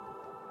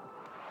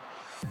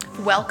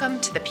Welcome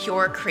to the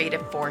Pure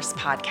Creative Force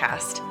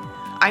podcast.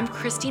 I'm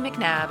Christy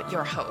McNabb,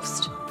 your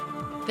host.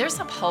 There's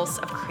a pulse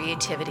of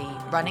creativity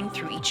running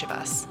through each of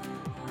us.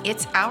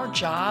 It's our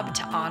job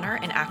to honor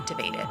and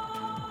activate it.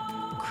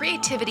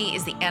 Creativity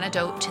is the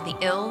antidote to the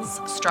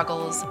ills,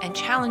 struggles, and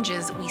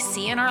challenges we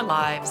see in our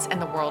lives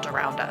and the world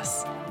around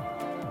us.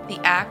 The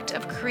act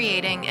of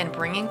creating and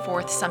bringing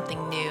forth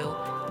something new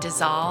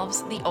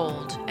dissolves the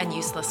old and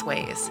useless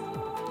ways.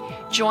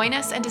 Join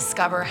us and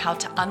discover how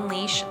to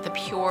unleash the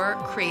pure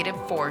creative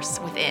force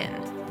within.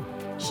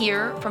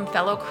 Hear from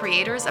fellow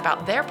creators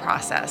about their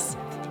process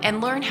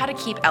and learn how to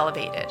keep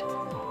elevated.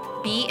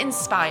 Be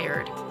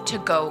inspired to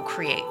go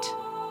create.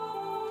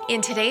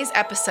 In today's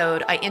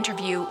episode, I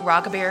interview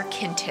Raghabir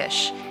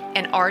Kintish,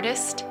 an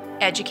artist,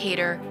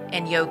 educator,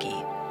 and yogi.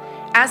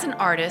 As an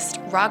artist,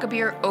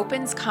 Raghabir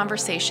opens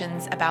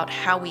conversations about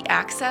how we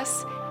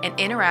access and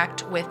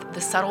interact with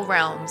the subtle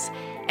realms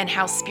and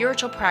how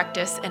spiritual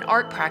practice and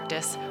art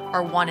practice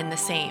are one and the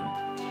same.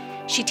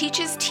 She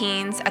teaches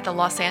teens at the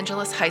Los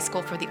Angeles High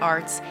School for the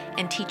Arts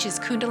and teaches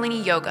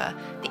Kundalini Yoga,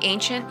 the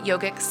ancient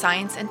yogic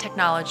science and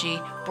technology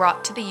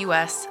brought to the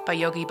U.S. by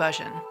Yogi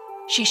Bhajan.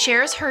 She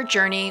shares her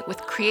journey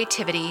with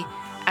creativity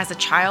as a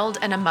child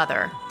and a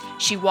mother.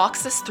 She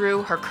walks us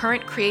through her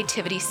current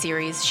creativity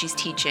series she's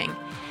teaching.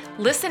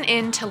 Listen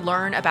in to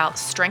learn about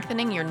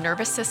strengthening your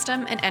nervous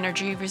system and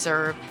energy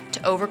reserve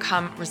to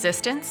overcome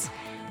resistance,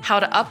 how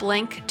to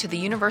uplink to the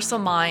universal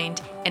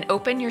mind, and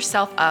open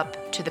yourself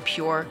up to the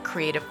pure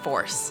creative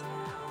force.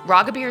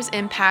 Raghabir's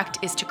impact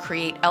is to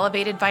create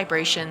elevated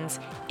vibrations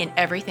in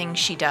everything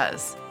she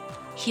does.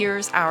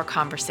 Here's our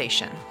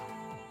conversation.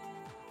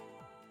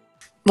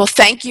 Well,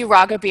 thank you,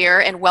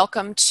 Raghabir, and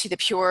welcome to the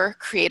Pure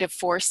Creative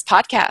Force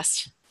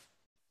podcast.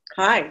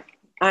 Hi,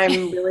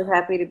 I'm really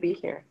happy to be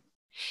here.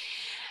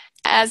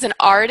 As an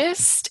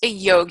artist, a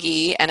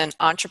yogi, and an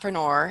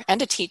entrepreneur,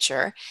 and a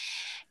teacher,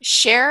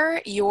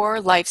 share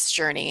your life's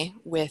journey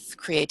with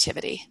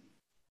creativity.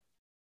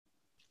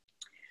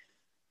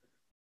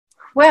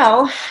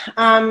 Well,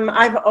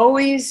 I've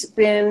always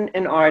been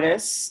an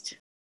artist.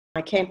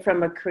 I came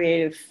from a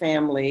creative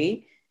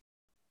family.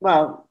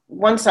 Well,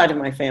 one side of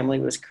my family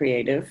was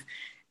creative,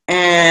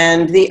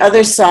 and the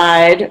other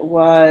side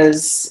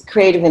was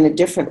creative in a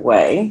different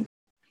way.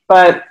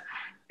 But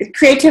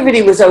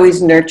creativity was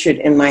always nurtured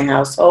in my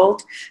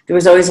household. There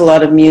was always a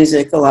lot of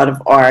music, a lot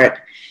of art.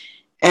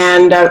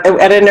 And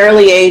at an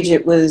early age,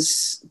 it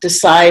was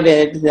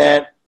decided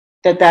that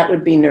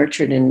would be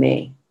nurtured in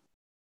me.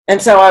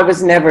 And so I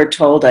was never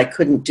told I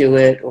couldn't do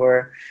it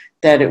or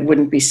that it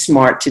wouldn't be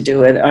smart to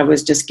do it. I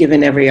was just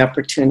given every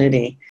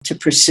opportunity to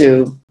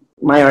pursue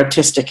my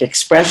artistic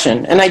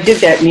expression. And I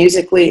did that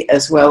musically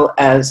as well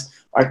as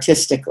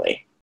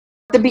artistically.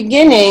 At the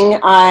beginning,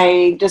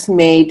 I just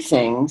made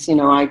things. You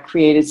know, I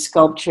created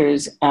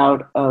sculptures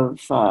out of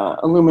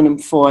aluminum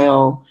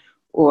foil,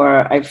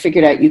 or I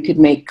figured out you could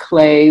make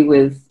clay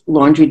with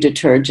laundry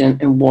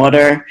detergent and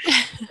water.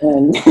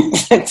 And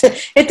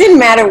it didn't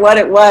matter what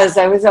it was.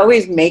 I was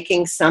always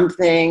making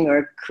something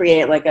or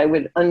create, like I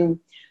would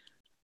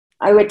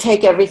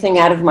take everything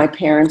out of my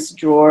parents'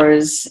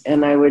 drawers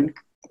and I would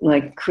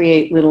like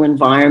create little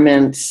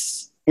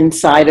environments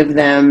inside of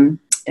them.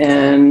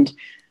 And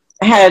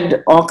I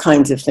had all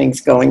kinds of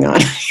things going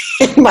on.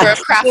 You're a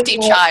crafty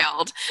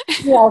child.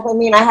 Yeah, I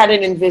mean, I had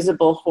an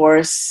invisible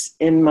horse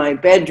in my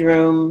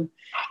bedroom.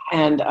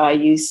 And I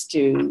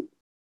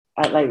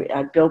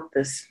built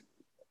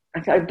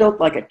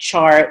like a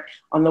chart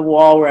on the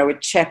wall where I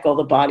would check all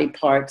the body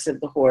parts of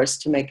the horse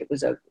to make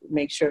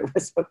sure it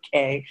was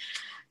okay.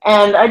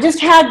 And I just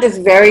had this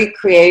very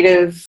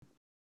creative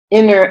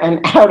inner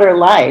and outer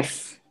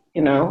life,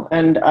 you know,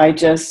 and I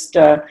made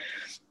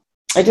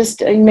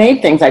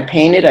things. I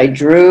painted, I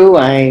drew,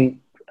 I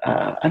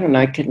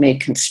could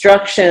make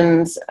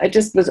constructions. I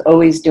just was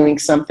always doing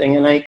something.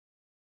 And I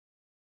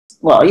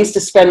used to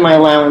spend my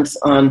allowance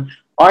on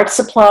art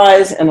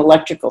supplies and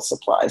electrical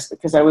supplies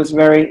because I was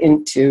very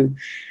into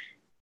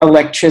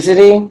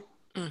electricity,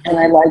 and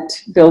I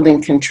liked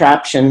building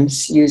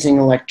contraptions using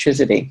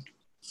electricity.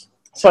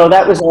 So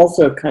that was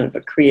also kind of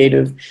a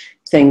creative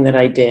thing that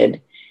I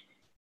did.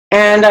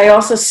 And I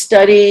also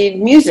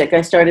studied music.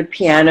 I started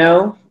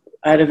piano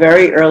at a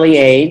very early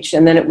age,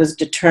 and then it was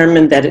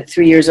determined that at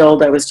 3 years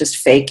old I was just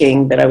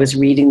faking that I was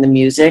reading the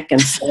music,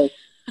 and so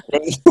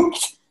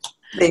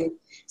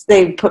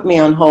they put me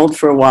on hold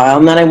for a while,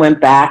 and then I went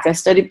back. I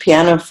studied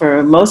piano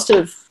for most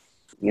of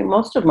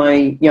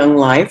my young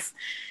life,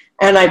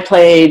 and I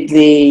played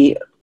the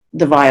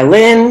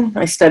violin.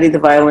 I studied the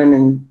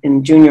violin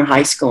in junior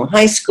high school and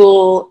high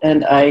school,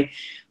 and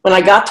when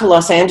I got to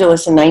Los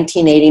Angeles in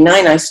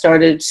 1989, I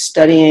started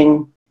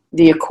studying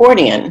the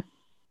accordion,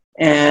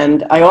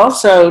 and I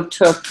also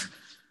took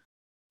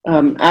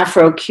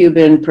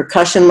Afro-Cuban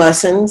percussion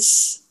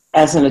lessons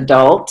as an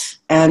adult.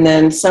 And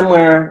then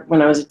somewhere when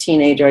I was a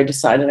teenager, I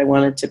decided I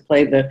wanted to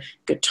play the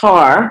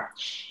guitar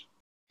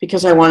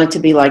because I wanted to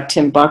be like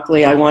Tim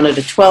Buckley. I wanted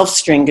a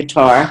 12-string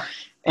guitar,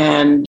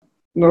 and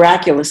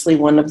miraculously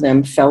one of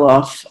them fell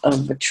off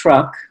of a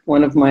truck.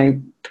 One of my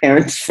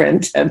parents'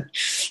 friends had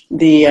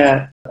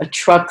a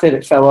truck that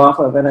it fell off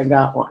of, and I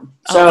got one.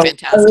 Oh,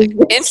 fantastic.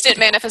 Instant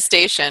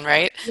manifestation,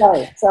 right?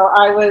 Right. So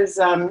I was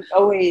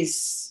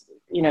always,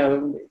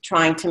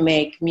 trying to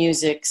make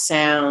music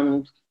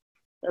sound.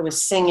 I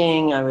was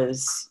singing, I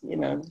was,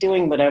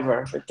 doing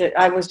whatever. But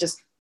I was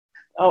just,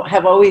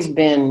 have always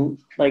been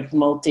like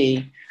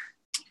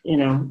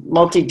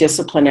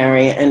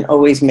multidisciplinary and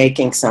always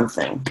making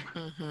something.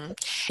 Mm-hmm.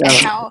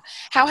 So,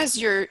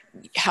 and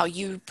how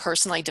you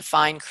personally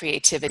define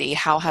creativity,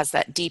 how has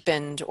that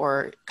deepened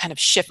or kind of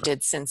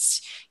shifted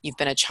since you've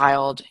been a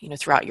child,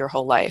 throughout your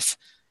whole life?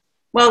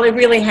 well, it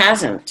really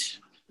hasn't.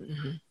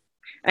 Mm-hmm.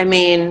 I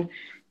mean,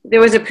 there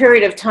was a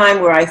period of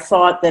time where I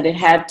thought that it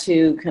had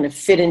to kind of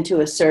fit into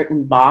a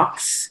certain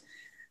box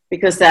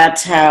because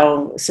that's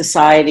how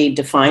society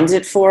defines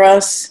it for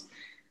us.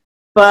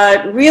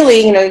 But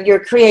really, your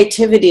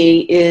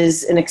creativity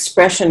is an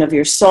expression of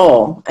your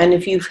soul. And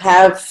if you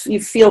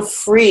feel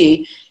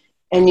free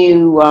and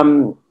you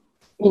have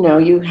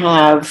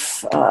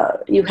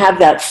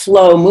that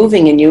flow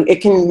moving in you,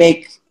 it can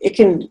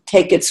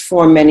take its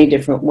form many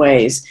different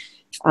ways.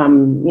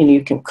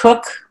 You can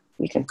cook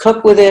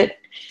with it,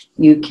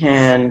 you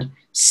can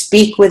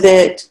speak with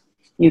it,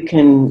 you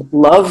can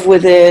love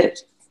with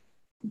it,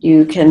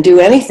 you can do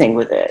anything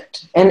with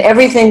it. And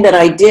everything that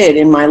I did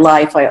in my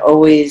life, I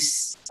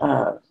always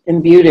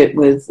imbued it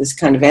with this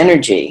kind of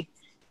energy.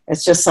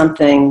 It's just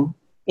something,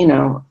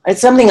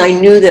 it's something I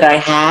knew that I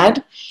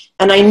had,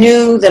 and I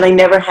knew that I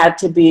never had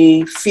to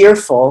be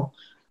fearful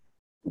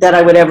that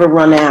I would ever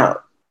run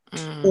out.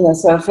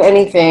 So if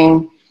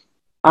anything,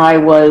 I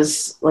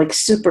was like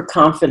super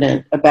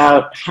confident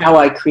about how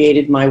I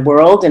created my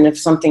world. And if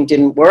something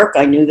didn't work,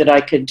 I knew that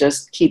I could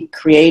just keep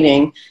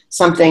creating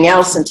something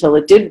else until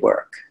it did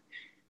work.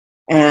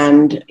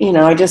 And,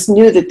 I just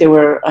knew that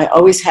I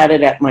always had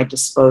it at my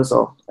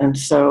disposal. And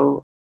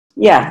so,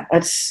 yeah,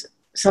 that's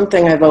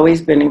something I've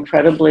always been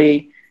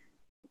incredibly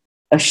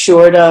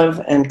assured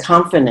of and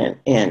confident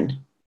in.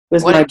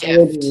 Was what my a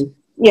gift.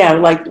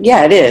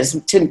 it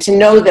is. To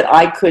know that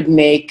I could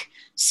make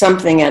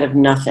something out of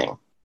nothing.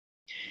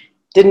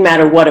 Didn't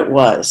matter what it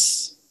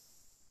was.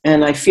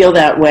 And I feel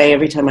that way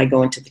every time I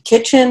go into the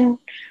kitchen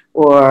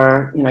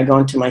or, I go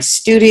into my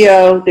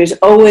studio. There's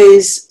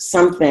always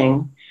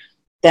something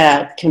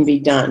that can be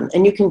done.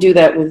 And you can do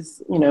that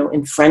with,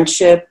 in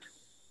friendship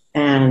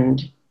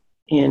and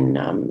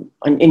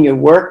in your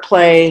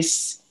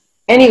workplace,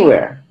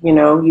 anywhere,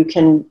 you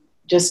can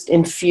just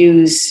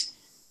infuse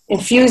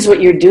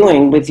what you're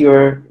doing with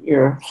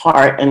your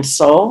heart and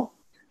soul.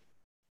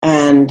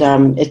 And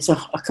it's a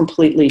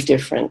completely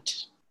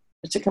different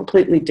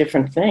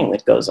thing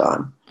that goes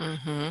on.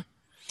 Mm-hmm.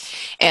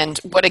 And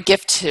what a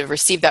gift to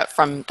receive that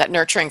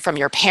nurturing from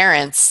your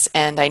parents.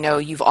 And I know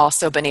you've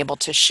also been able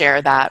to share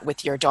that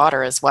with your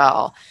daughter as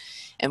well.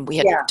 And we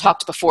had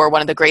talked before, one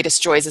of the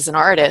greatest joys as an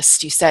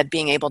artist, you said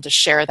being able to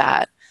share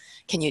that.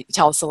 Can you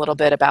tell us a little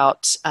bit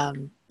about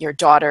your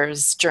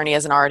daughter's journey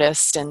as an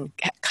artist and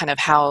kind of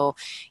how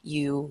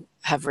you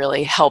have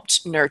really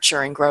helped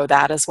nurture and grow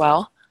that as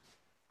well?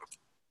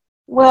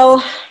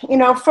 Well,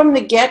 from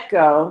the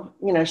get-go,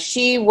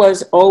 she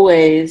was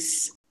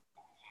always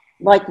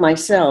like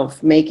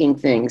myself, making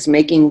things,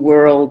 making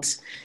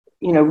worlds,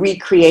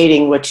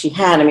 recreating what she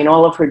had. I mean,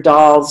 all of her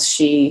dolls,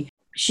 she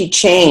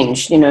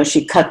changed,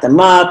 she cut them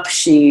up,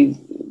 she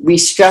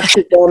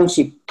restructured them,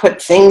 she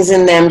put things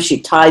in them, she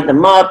tied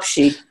them up,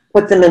 she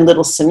put them in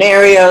little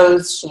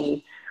scenarios.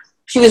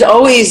 She was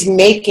always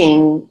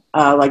making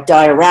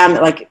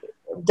dioramas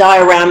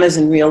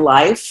in real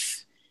life.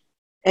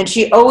 And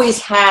she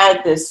always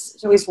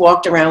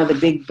walked around with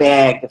a big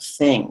bag of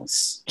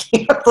things.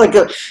 She was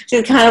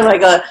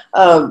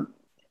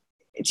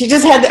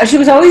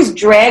always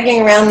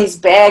dragging around these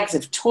bags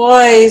of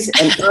toys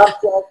and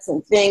objects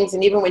and things.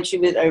 And even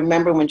I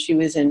remember when she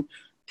was in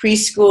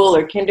preschool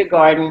or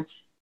kindergarten,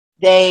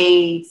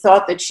 they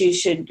thought that she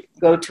should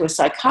go to a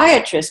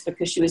psychiatrist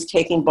because she was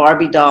taking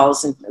Barbie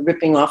dolls and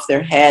ripping off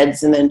their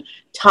heads and then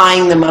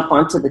tying them up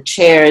onto the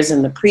chairs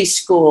in the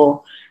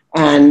preschool.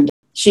 And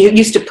she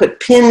used to put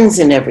pins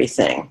in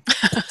everything.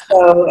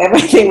 So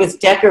everything was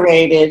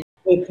decorated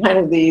with kind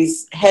of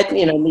these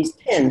these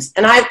pins.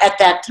 And at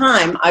that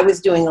time, I was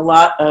doing a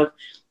lot of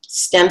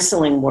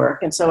stenciling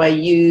work. And so I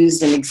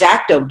used an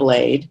X-Acto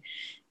blade.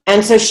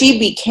 And so she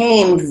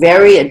became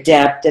very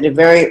adept at a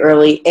very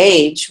early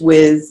age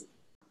with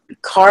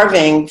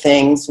carving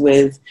things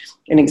with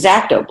an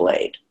X-Acto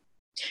blade.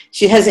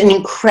 She has an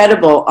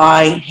incredible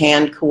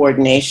eye-hand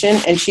coordination,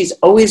 and she's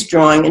always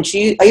drawing. And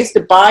I used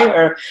to buy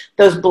her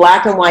those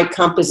black and white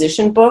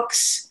composition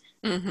books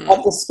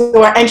at the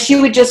store, and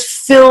she would just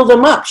fill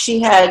them up.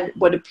 She had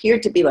what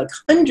appeared to be like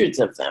hundreds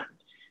of them,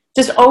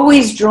 just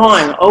always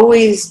drawing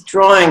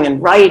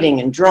and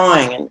writing and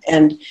drawing.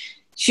 And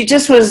she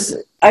just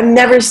was, I've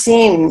never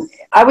seen,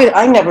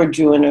 I never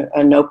drew in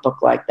a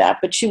notebook like that,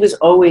 but she was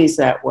always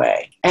that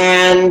way.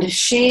 And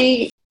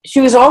she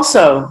was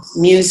also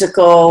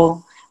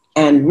musical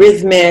and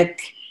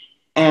rhythmic,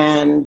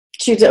 and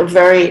she's a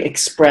very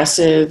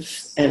expressive.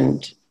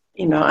 And,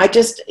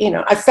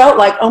 I felt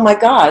like, oh my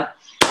God,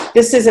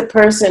 this is a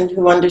person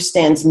who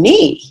understands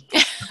me.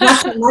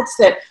 Not so much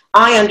that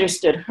I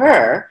understood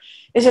her.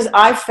 It's just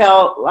I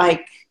felt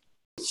like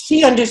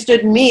she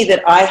understood me,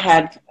 that I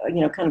had,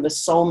 kind of a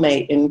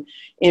soulmate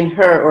in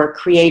her, or a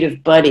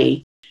creative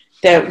buddy,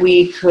 that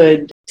we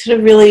could sort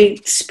of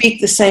really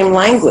speak the same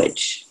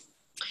language.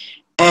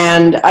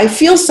 And I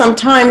feel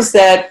sometimes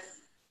that,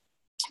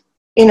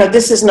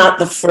 this is not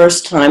the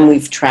first time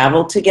we've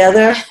traveled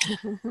together.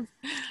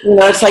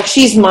 It's like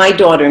she's my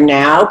daughter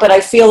now, but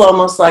I feel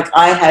almost like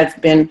I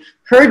have been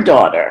her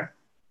daughter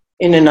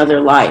in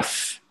another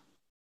life.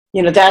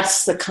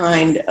 That's the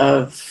kind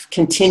of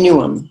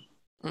continuum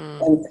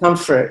and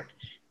comfort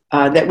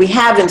that we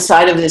have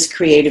inside of this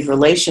creative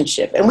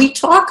relationship. And we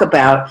talk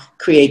about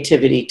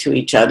creativity to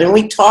each other, and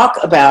we talk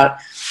about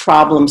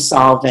problem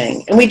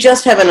solving, and we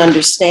just have an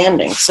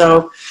understanding.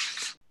 So,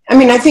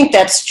 I think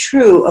that's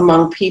true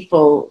among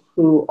people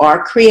who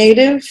are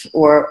creative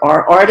or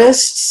are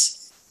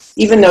artists,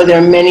 even though there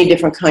are many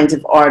different kinds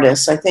of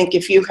artists. I think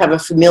if you have a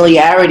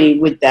familiarity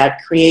with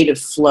that creative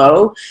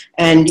flow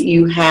and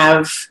you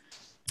have,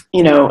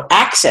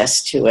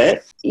 access to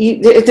it,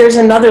 there's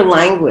another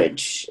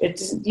language.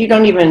 You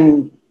don't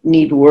even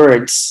need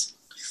words.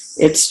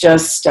 It's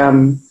just,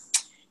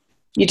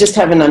 you just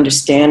have an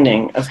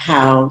understanding of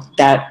how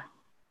that,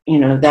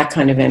 that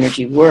kind of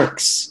energy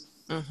works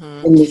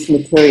in this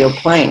material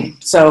plane.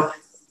 So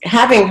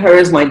having her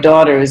as my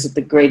daughter is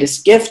the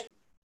greatest gift.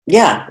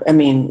 Yeah, I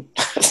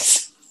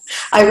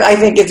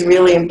think it's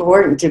really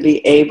important to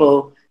be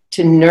able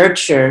to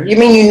nurture. You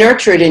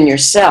nurture it in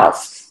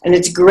yourself, and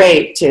it's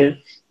great to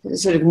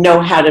sort of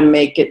know how to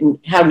make it and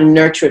how to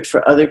nurture it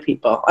for other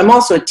people. I'm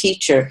also a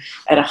teacher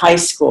at a high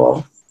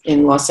school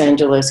in Los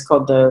Angeles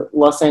called the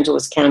Los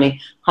Angeles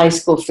County High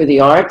School for the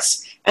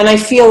Arts, and I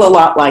feel a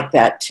lot like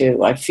that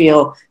too. I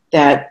feel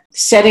that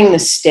setting the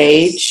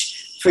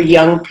stage for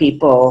young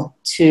people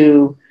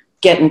to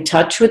get in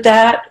touch with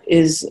that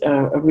is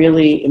a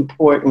really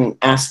important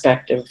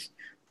aspect of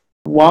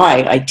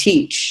why I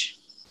teach.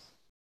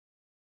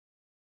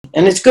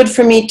 And it's good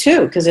for me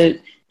too, because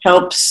it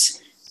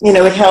helps,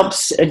 it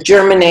helps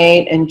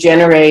germinate and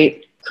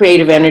generate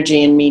creative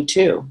energy in me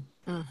too.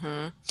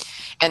 Mm-hmm.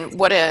 And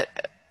what an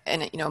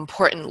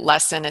important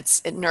lesson.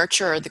 It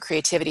nurture the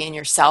creativity in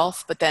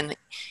yourself, but then,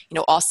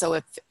 also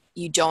if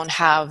you don't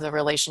have the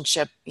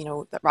relationship,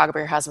 that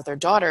Raghaber has with her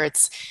daughter,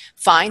 it's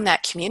find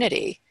that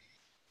community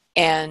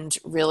and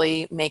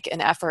really make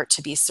an effort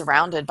to be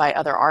surrounded by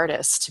other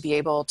artists, to be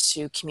able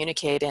to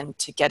communicate and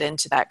to get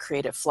into that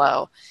creative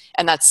flow.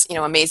 And that's,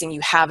 amazing.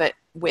 You have it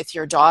with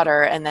your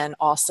daughter, and then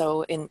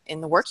also in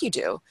the work you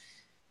do,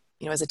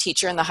 as a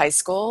teacher in the high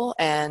school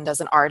and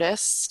as an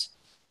artist,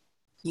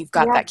 you've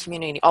got that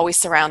community, always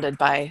surrounded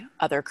by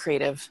other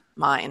creative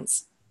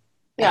minds.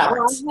 Yeah,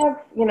 well,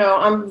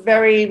 I'm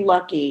very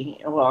lucky.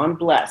 Well, I'm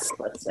blessed,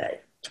 let's say.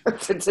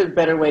 It's a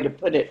better way to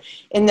put it,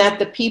 in that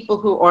the people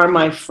who are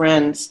my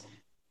friends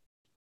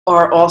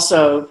are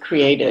also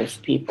creative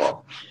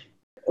people,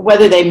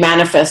 whether they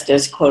manifest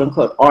as quote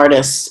unquote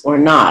artists or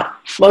not.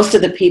 Most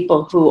of the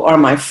people who are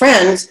my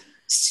friends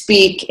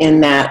speak in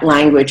that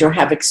language or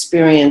have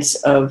experience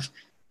of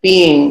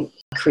being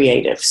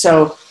creative.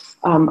 So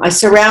I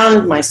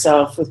surround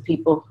myself with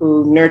people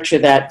who nurture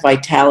that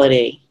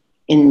vitality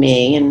in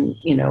me, and,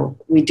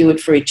 we do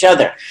it for each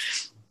other.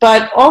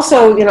 But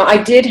also,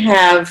 I did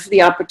have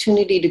the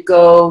opportunity to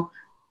go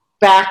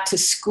back to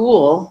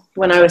school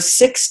when I was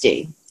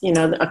 60,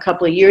 a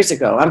couple of years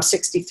ago. I'm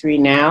 63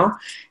 now.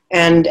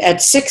 And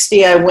at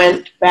 60, I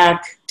went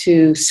back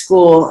to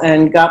school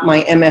and got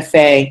my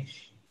MFA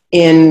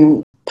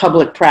in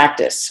public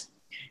practice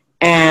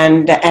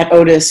and at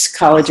Otis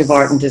College of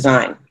Art and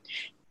Design.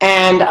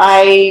 And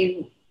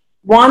I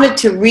wanted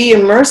to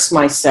re-immerse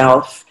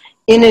myself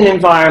in an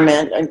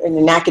environment, in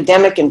an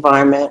academic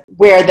environment,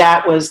 where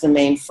that was the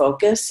main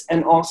focus.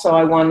 And also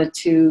I wanted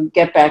to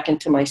get back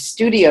into my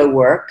studio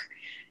work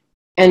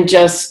and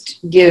just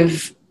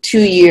give 2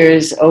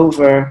 years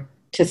over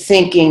to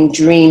thinking,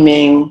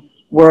 dreaming,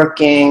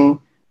 working,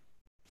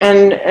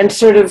 and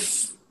sort of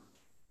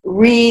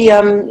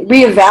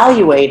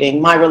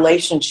reevaluating my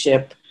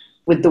relationship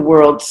with the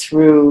world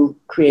through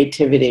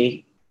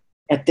creativity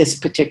at this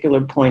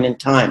particular point in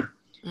time.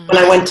 Mm-hmm. When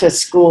I went to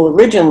school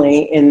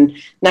originally in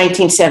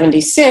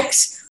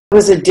 1976, it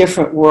was a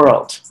different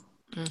world.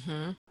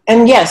 Mm-hmm.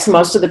 And yes,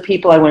 most of the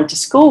people I went to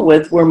school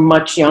with were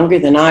much younger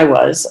than I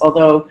was,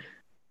 although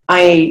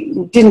I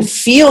didn't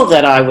feel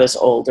that I was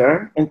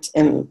older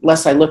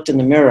unless I looked in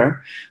the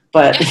mirror.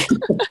 But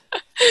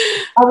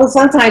I was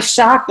sometimes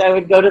shocked. I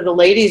would go to the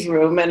ladies'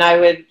 room and I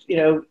would,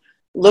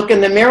 look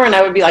in the mirror and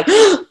I would be like,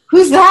 oh,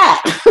 who's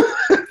that?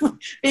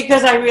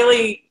 Because I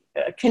really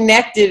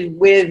connected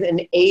with an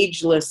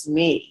ageless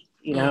me,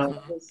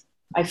 Mm-hmm.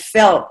 I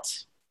feel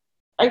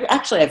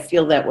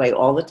that way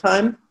all the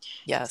time.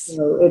 Yes.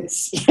 So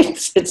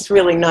it's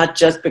really not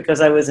just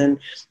because I was in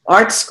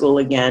art school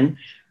again.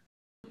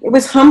 It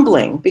was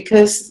humbling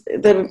because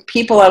the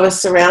people I was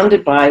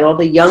surrounded by, all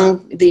the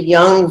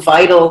young,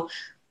 vital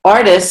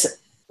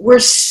artists, we're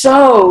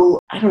so,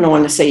 I don't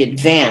want to say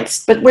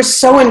advanced, but we're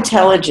so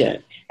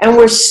intelligent and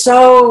we're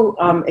so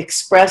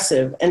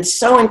expressive and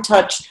so in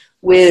touch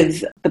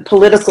with the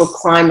political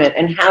climate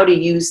and how to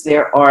use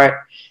their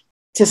art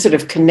to sort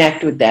of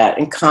connect with that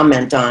and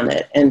comment on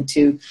it and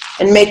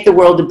make the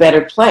world a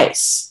better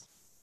place.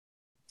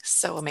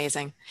 So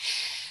amazing.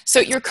 So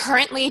you're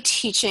currently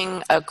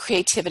teaching a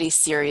creativity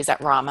series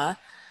at Rama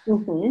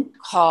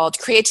called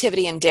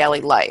Creativity in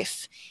Daily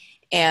Life.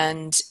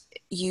 And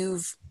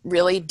you've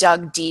really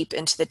dug deep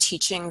into the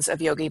teachings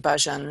of Yogi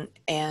Bhajan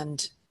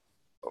and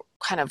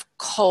kind of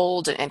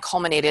culled and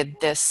culminated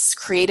this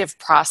creative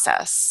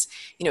process,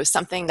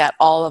 something that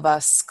all of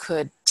us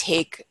could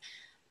take.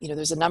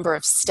 There's a number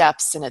of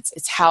steps, and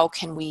it's how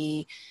can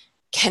we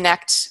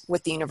connect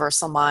with the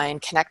universal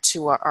mind, connect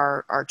to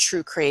our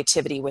true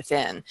creativity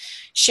within.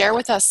 Share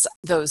with us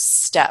those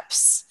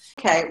steps.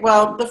 Okay,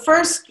 well, the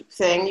first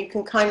thing, you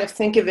can kind of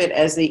think of it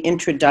as the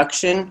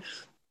introduction,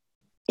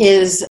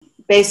 is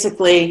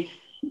basically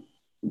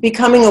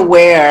becoming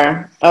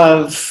aware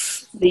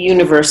of the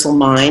universal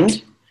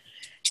mind.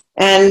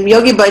 And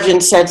Yogi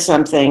Bhajan said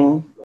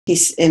something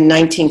in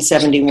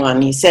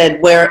 1971. He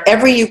said,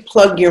 wherever you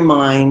plug your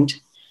mind,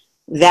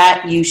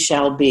 that you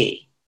shall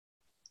be.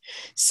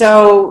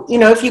 So,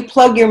 if you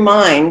plug your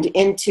mind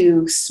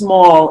into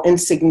small,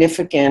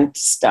 insignificant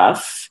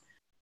stuff,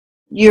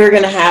 you're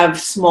going to have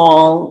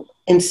small,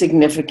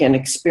 insignificant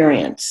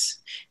experience.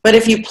 But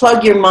if you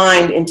plug your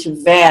mind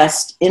into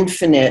vast,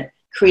 infinite,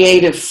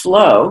 creative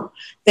flow,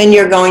 then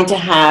you're going to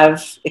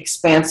have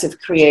expansive,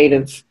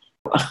 creative,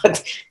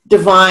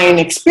 divine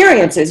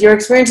experiences. Your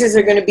experiences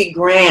are going to be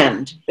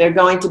grand. They're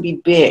going to be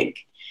big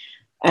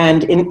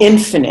and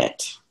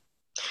infinite.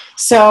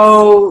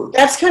 So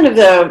that's kind of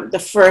the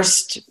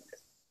first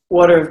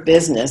order of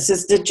business,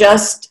 is to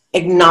just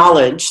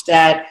acknowledge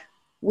that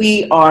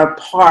we are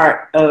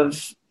part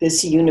of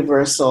this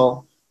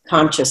universal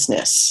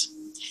consciousness.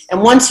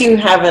 And once you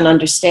have an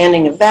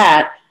understanding of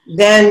that,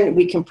 then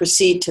we can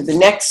proceed to the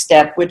next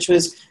step, which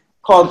was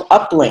called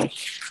uplink.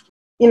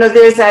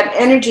 There's that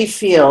energy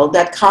field,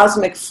 that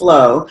cosmic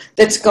flow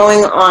that's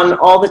going on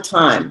all the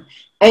time.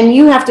 And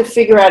you have to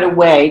figure out a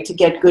way to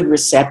get good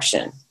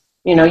reception.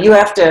 You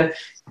have to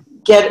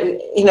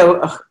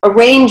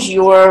arrange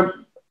your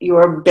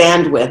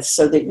bandwidth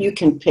so that you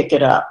can pick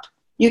it up.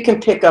 You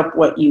can pick up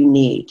what you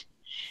need.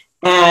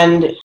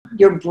 And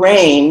your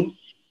brain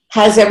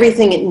has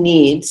everything it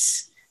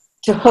needs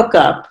to hook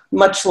up,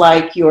 much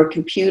like your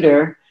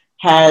computer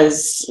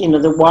has,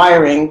 the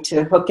wiring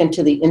to hook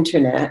into the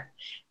internet.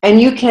 And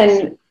you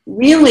can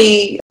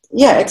really,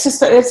 it's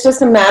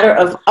just a matter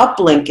of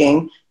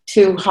uplinking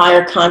to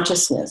higher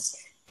consciousness.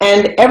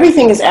 And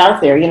everything is out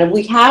there.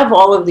 We have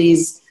all of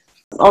this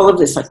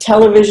like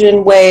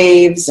television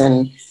waves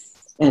and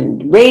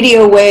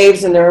radio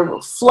waves, and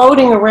they're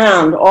floating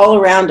around all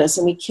around us,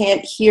 and we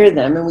can't hear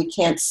them and we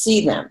can't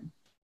see them.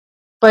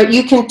 But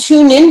you can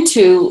tune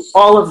into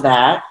all of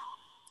that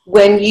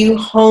when you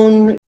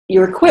hone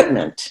your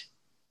equipment.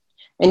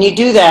 And you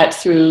do that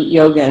through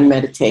yoga and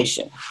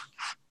meditation,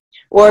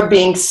 or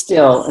being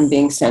still and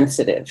being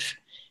sensitive.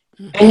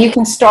 And you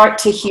can start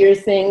to hear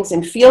things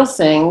and feel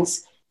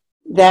things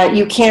that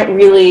you can't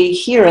really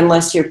hear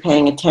unless you're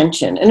paying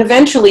attention. And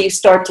eventually you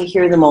start to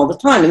hear them all the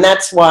time. And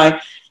that's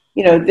why,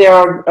 there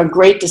are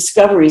great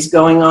discoveries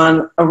going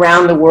on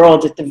around the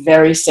world at the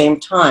very same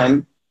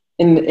time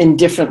in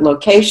different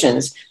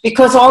locations,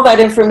 because all that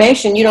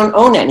information, you don't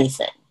own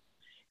anything.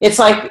 It's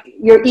like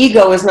your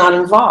ego is not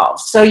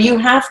involved. So you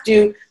have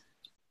to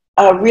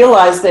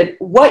realize that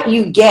what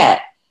you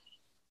get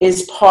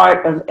is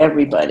part of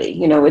everybody.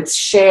 It's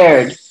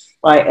shared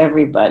by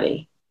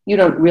everybody. You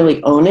don't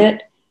really own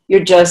it.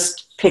 You're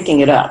just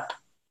picking it up.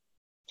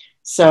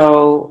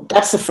 So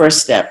that's the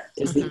first step,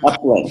 is the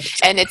uplink.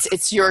 And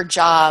it's your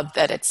job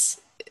that it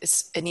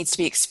needs to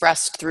be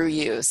expressed through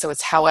you. So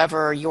it's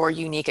however your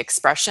unique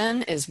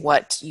expression is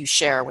what you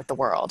share with the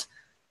world.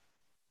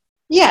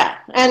 Yeah.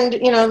 And,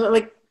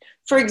 like,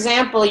 for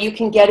example, you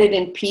can get it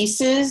in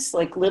pieces,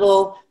 like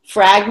little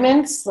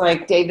fragments,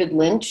 like David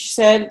Lynch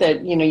said,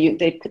 that,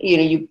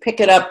 you pick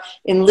it up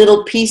in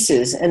little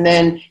pieces and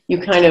then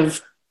you kind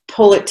of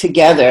pull it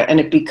together and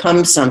it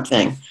becomes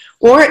something.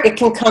 Or it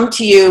can come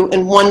to you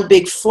in one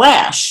big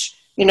flash.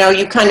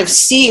 You kind of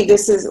see,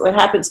 this is what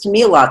happens to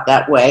me a lot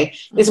that way,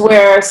 is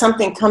where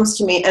something comes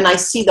to me and I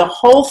see the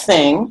whole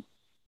thing,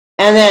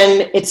 and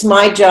then it's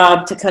my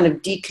job to kind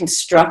of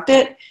deconstruct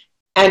it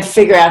and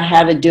figure out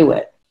how to do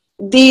it.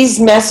 These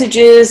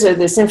messages or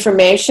this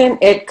information,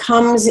 it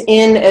comes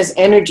in as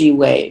energy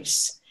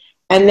waves.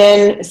 And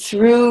then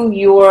through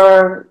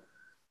your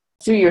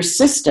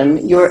system,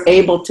 you're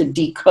able to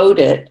decode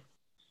it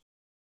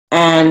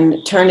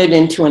and turn it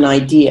into an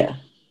idea.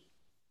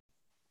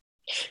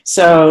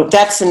 So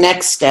that's the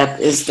next step,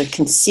 is the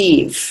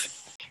conceive.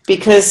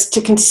 Because to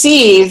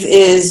conceive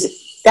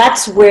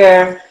that's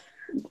where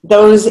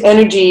those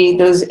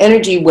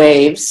energy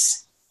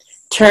waves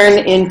turn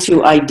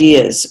into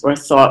ideas or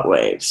thought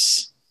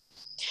waves.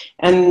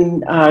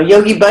 And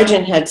Yogi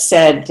Bhajan had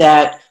said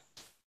that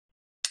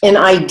an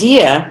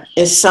idea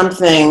is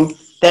something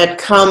that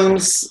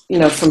comes,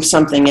 from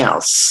something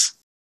else.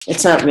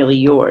 It's not really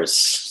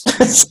yours.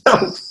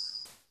 So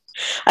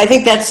I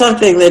think that's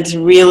something that's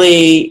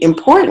really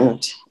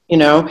important.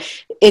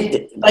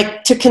 It,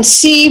 like, to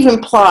conceive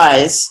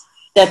implies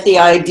that the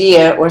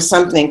idea or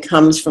something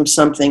comes from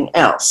something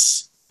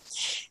else.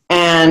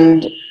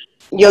 And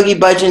Yogi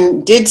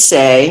Bhajan did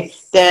say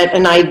that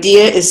an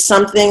idea is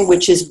something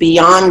which is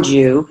beyond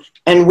you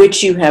and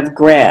which you have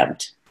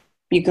grabbed.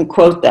 You can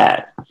quote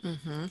that.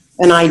 Mm-hmm.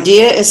 An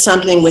idea is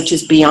something which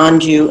is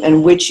beyond you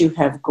and which you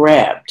have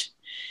grabbed.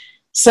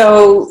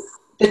 So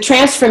the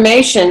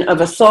transformation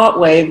of a thought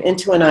wave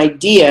into an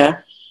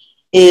idea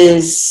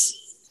is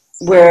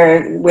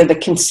where the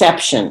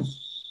conception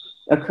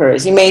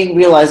occurs. You may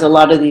realize a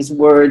lot of these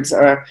words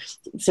are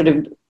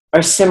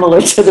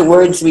similar to the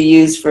words we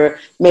use for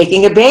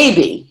making a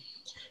baby.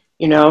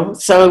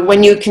 So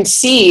when you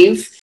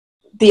conceive,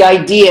 the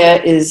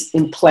idea is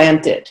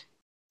implanted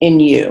in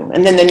you.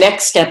 And then the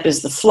next step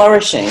is the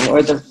flourishing,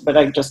 or what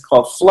I just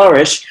call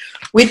flourish,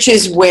 which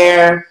is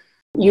where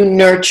you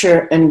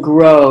nurture and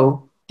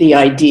grow the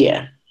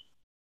idea.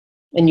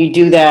 And you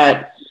do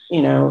that,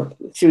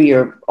 through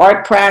your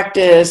art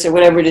practice or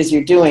whatever it is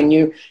you're doing.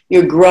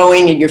 You're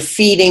growing and you're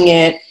feeding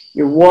it,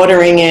 you're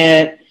watering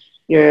it.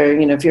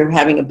 If you're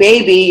having a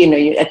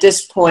baby, at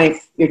this point,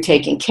 you're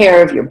taking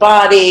care of your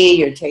body,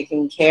 you're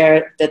taking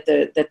care that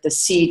the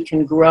seed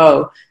can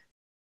grow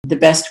the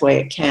best way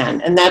it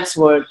can. And that's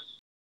what,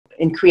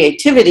 in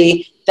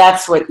creativity,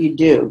 that's what you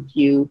do.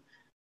 You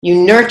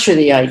nurture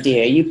the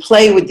idea, you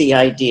play with the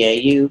idea,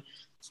 you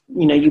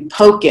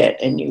poke it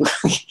and you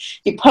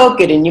poke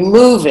it and you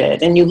move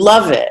it and you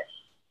love it.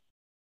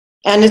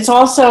 And it's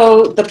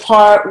also the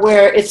part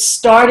where it's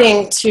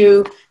starting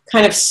to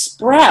kind of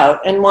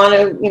sprout and want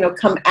to,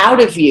 come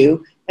out of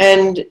you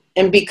and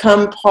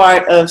become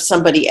part of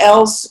somebody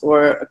else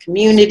or a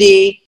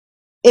community.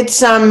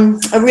 It's a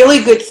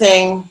really good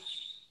thing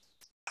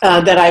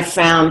that I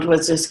found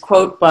was this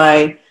quote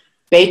by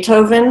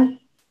Beethoven.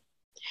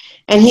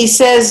 And he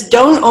says,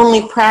 "Don't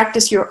only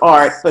practice your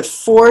art, but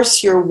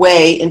force your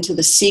way into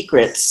the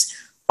secrets.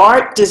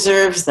 Art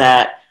deserves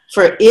that,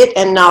 for it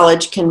and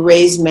knowledge can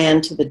raise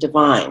man to the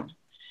divine."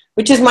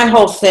 Which is my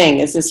whole thing,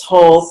 is this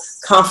whole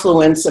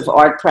confluence of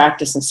art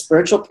practice and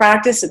spiritual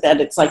practice,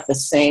 that it's like the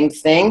same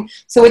thing.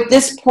 So at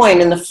this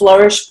point in the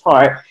flourish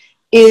part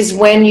is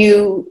when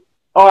you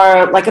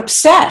are like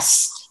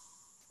obsessed.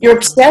 You're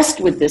obsessed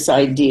with this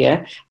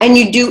idea and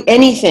you do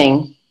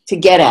anything to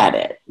get at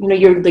it.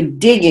 You're like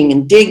digging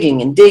and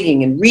digging and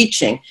digging and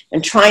reaching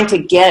and trying to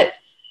get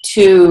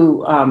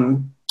to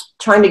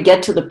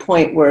the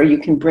point where you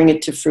can bring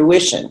it to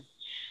fruition.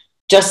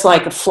 Just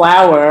like a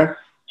flower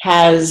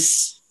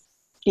has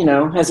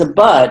a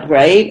bud,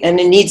 right? And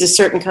it needs a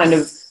certain kind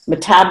of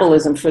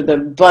metabolism for the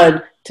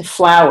bud to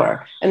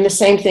flower. And the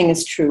same thing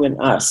is true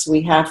in us.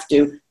 We have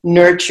to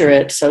nurture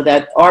it so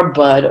that our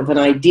bud of an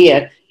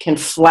idea can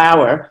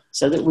flower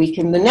so that we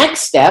can, the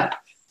next step,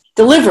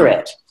 deliver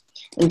it.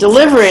 And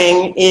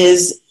delivering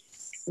is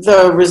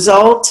the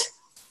result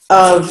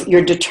of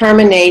your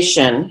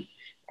determination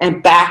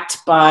and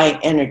backed by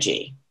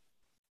energy.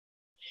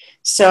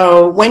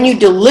 So when you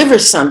deliver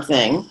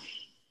something,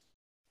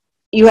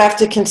 you have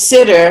to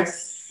consider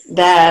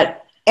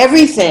that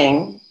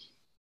everything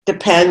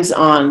depends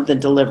on the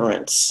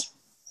deliverance.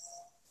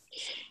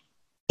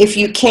 If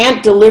you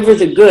can't deliver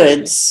the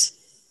goods,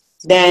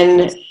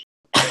 then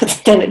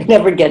it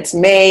never gets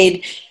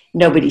made.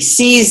 Nobody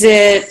sees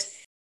it.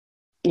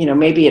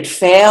 Maybe it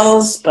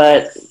fails,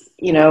 but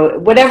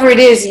whatever it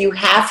is, you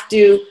have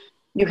to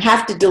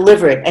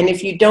deliver it. And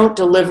if you don't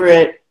deliver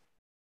it,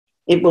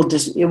 it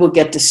will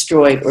get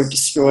destroyed or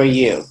destroy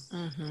you.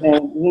 Mm-hmm.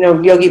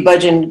 And, Yogi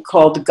Bhajan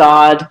called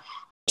God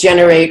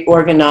generate,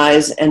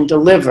 organize, and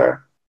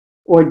deliver,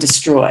 or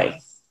destroy.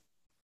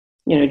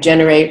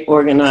 Generate,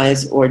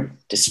 organize, or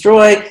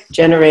destroy,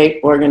 generate,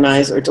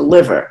 organize, or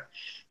deliver.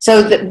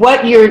 So that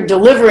what you're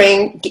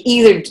delivering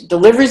either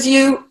delivers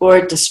you or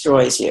it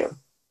destroys you.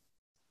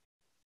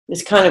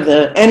 It's kind of,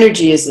 the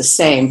energy is the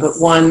same, but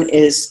one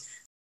is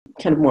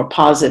kind of more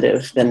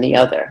positive than the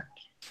other.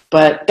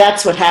 But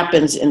that's what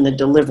happens in the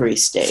delivery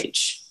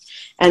stage.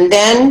 And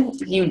then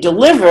you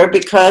deliver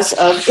because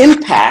of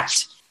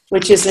impact,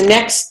 which is the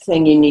next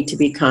thing you need to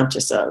be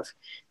conscious of.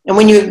 And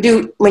when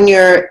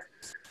you're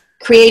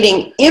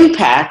creating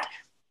impact,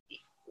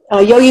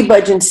 Yogi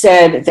Bhajan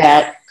said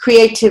that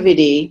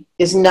creativity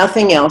is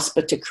nothing else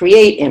but to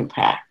create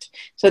impact.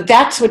 So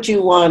that's what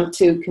you want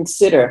to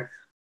consider.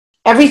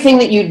 Everything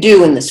that you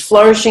do in this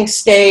flourishing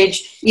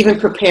stage, even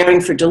preparing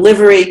for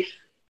delivery,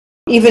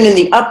 even in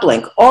the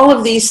uplink, all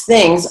of these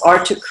things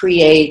are to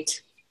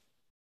create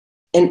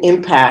an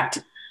impact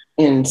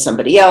in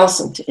somebody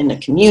else, in a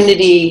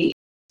community,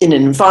 in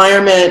an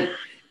environment.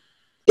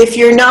 If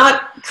you're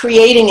not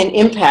creating an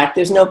impact,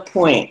 there's no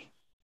point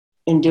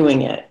in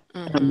doing it.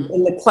 Mm-hmm.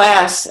 In the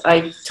class,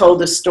 I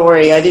told a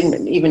story. I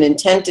didn't even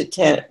intend to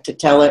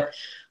tell it,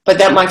 but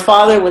that my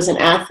father was an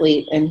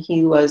athlete and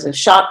he was a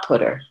shot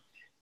putter.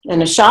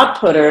 And a shot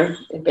putter,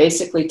 it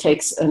basically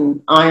takes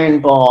an iron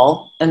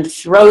ball and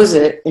throws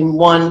it in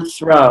one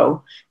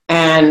throw.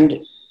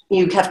 And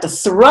you have to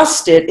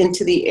thrust it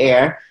into the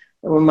air.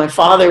 When my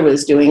father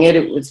was doing it,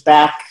 it was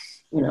back,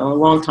 a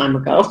long time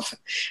ago.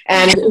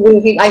 And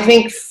I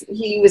think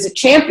he was a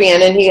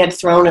champion, and he had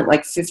thrown it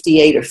like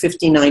 58 or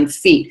 59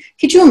 feet.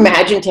 Could you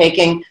imagine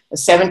taking a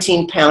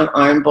 17-pound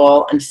iron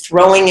ball and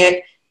throwing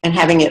it and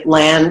having it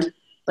land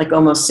like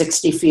almost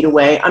 60 feet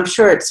away? I'm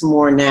sure it's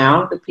more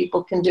now that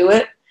people can do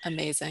it.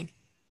 Amazing.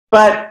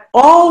 But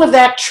all of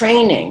that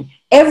training,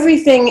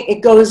 everything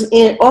it goes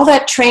in, all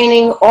that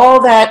training, all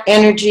that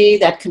energy,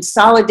 that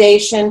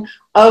consolidation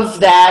of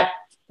that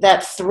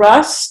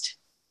thrust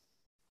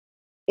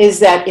is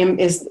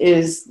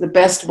the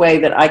best way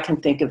that I can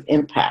think of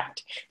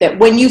impact. That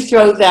when you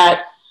throw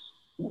that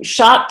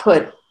shot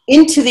put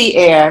into the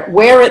air,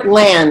 where it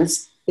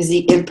lands is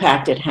the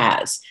impact it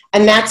has.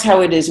 And that's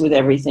how it is with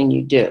everything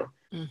you do.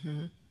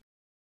 Mm-hmm.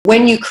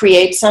 When you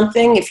create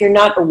something, if you're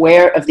not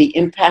aware of the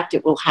impact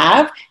it will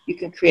have, you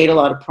can create a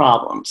lot of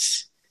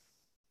problems.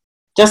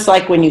 Just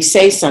like when you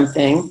say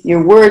something,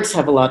 your words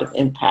have a lot of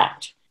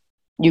impact.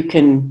 You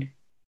can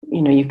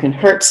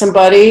hurt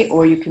somebody,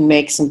 or you can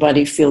make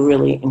somebody feel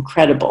really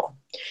incredible.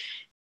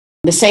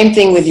 The same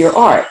thing with your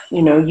art.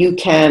 You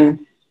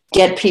can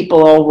get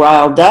people all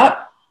riled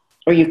up,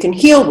 or you can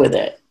heal with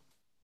it.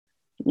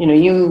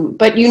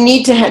 But you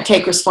need to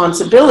take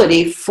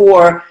responsibility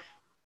for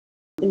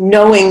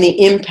knowing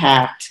the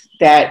impact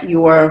that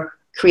your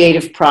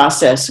creative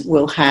process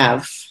will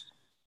have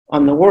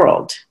on the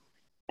world.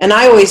 And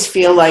I always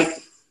feel like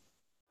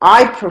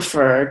I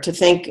prefer to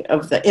think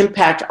of the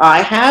impact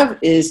I have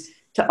is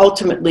to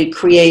ultimately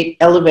create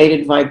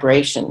elevated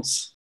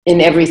vibrations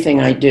in everything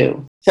I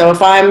do. So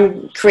if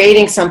I'm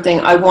creating something,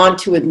 I want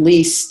to at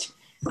least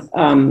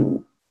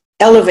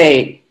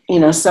elevate,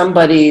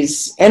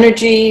 somebody's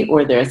energy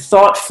or their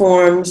thought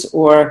forms,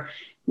 or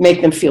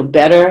make them feel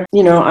better.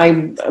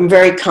 I'm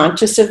very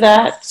conscious of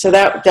that. So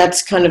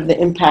that's kind of the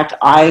impact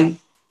I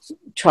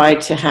try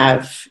to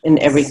have in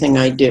everything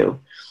I do.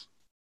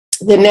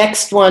 The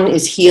next one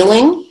is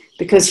healing,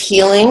 because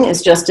healing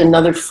is just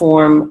another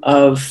form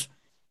of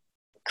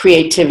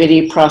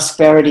creativity,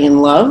 prosperity,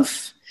 and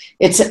love.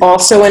 It's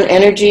also an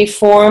energy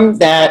form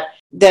that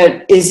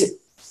is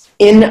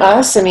in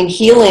us. I mean,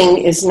 healing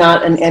is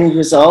not an end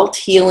result.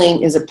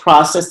 Healing is a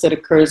process that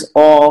occurs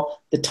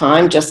all the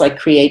time, just like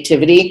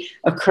creativity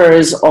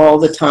occurs all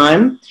the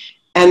time,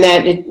 and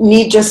that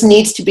just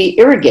needs to be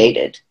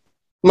irrigated,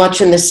 much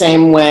in the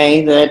same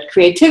way that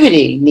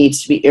creativity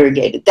needs to be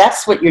irrigated.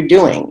 That's what you're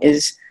doing,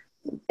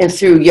 and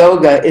through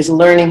yoga, is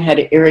learning how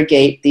to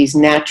irrigate these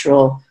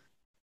natural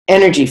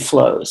energy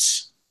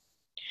flows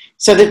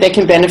so that they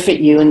can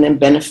benefit you and then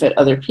benefit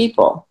other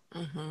people.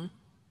 Mm-hmm.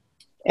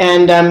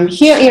 And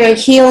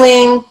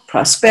healing,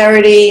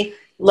 prosperity,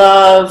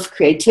 love,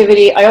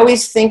 creativity. I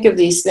always think of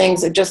these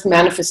things as just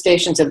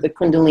manifestations of the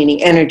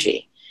Kundalini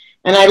energy.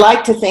 And I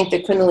like to think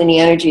that Kundalini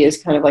energy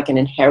is kind of like an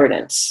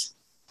inheritance.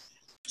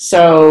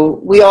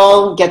 So we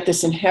all get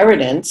this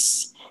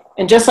inheritance.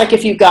 And just like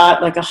if you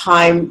got like a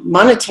high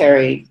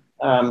monetary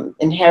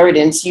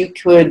inheritance, you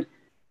could,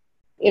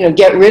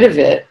 get rid of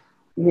it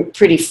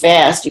pretty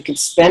fast. You could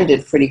spend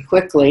it pretty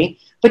quickly.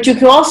 But you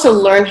could also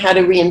learn how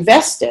to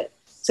reinvest it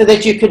so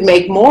that you could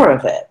make more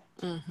of it.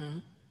 Mm-hmm.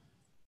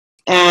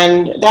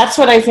 And that's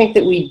what I think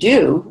that we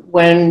do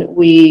when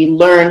we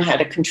learn how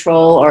to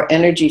control our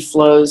energy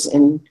flows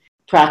in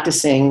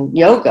practicing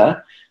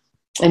yoga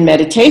and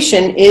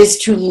meditation, is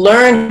to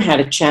learn how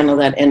to channel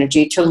that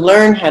energy, to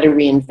learn how to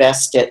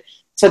reinvest it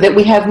so that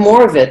we have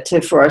more of it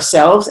for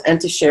ourselves and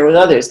to share with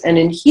others. And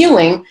in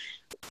healing,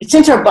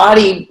 since our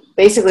body,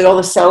 basically all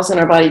the cells in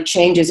our body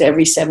changes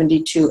every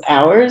 72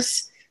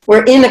 hours,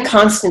 we're in a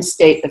constant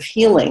state of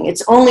healing.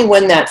 It's only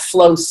when that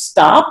flow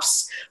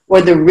stops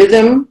or the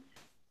rhythm,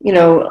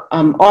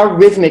 our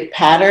rhythmic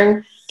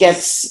pattern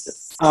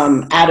gets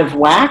out of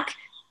whack,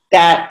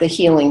 that the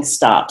healing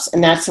stops.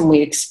 And that's when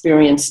we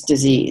experience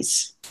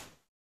disease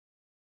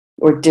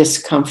or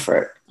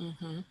discomfort.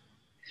 Mm-hmm.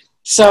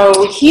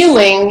 So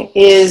healing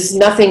is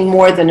nothing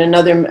more than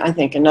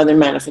another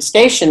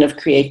manifestation of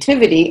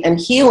creativity. And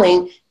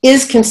healing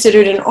is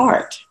considered an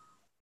art.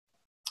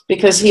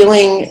 Because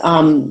healing,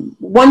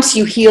 once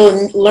you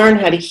learn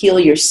how to heal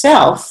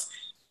yourself,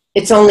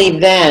 it's only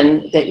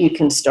then that you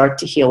can start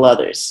to heal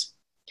others.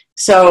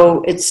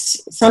 So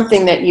it's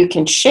something that you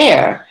can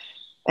share.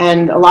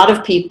 And a lot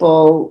of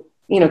people,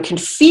 can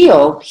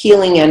feel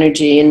healing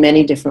energy in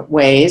many different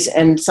ways.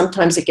 And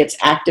sometimes it gets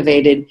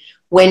activated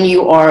when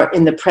you are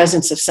in the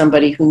presence of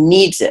somebody who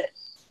needs it.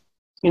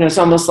 It's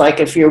almost like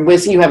if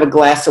you have a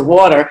glass of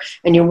water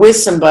and you're with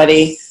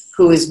somebody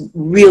who is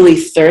really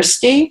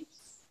thirsty,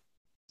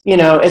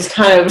 it's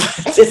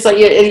like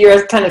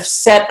you're kind of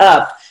set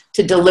up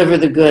to deliver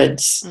the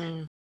goods.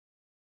 Mm.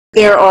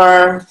 There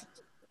are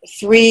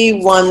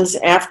 3 ones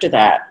after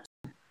that.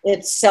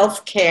 It's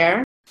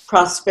self-care,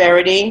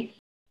 prosperity,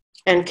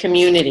 and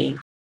community.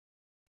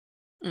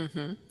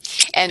 Mm-hmm.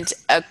 And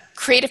a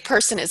creative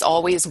person is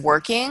always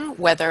working,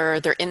 whether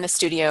they're in the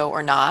studio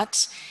or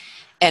not,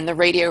 and the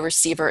radio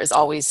receiver is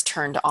always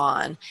turned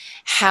on.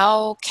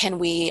 How can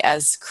we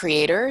as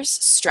creators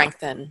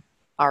strengthen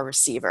our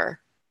receiver?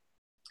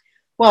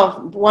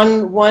 Well,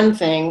 one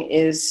thing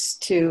is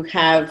to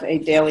have a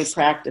daily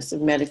practice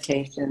of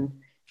meditation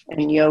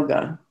and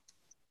yoga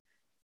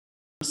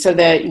so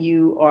that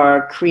you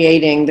are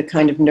creating the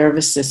kind of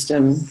nervous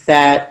system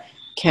that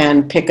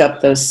can pick up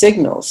those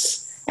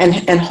signals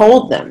and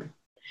hold them.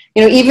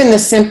 You know, even the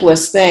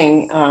simplest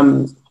thing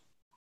of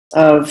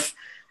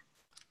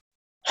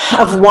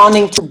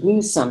wanting to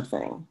do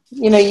something.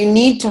 You know, you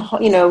need to,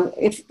 you know,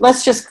 if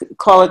let's just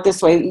call it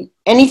this way,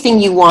 anything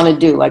you want to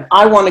do, like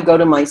I want to go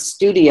to my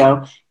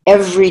studio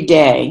every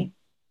day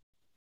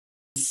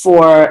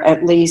for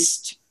at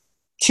least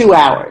 2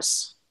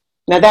 hours.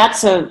 Now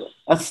that's a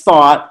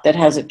thought that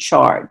has a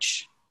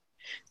charge.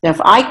 Now, if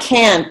I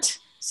can't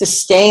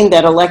sustain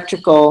that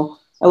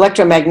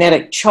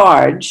electromagnetic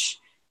charge,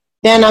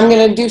 then I'm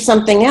going to do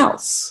something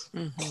else.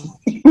 Mm-hmm.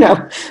 You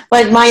know,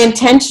 like my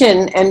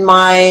intention and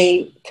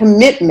my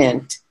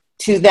commitment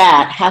to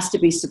that has to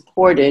be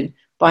supported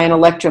by an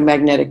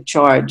electromagnetic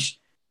charge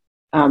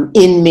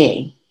in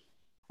me.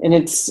 And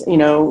it's, you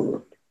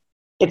know,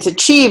 it's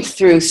achieved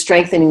through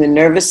strengthening the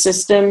nervous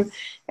system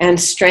and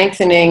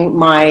strengthening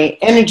my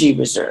energy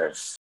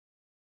reserve.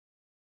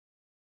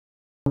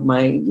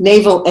 My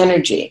navel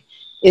energy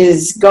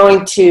is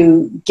going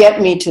to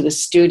get me to the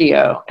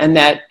studio, and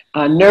that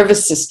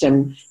nervous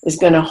system is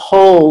going to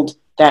hold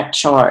that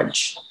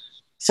charge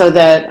so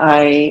that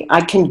I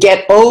can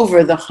get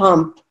over the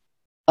hump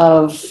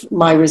of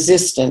my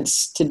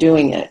resistance to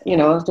doing it. You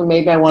know, so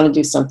maybe I want to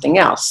do something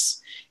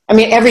else. I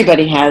mean,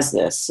 everybody has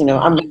this. You know,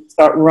 I'm going to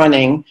start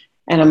running,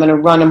 and I'm going to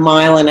run 1.5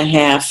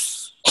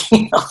 miles,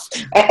 you know,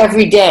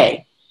 every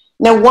day.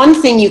 Now,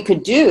 one thing you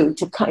could do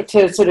to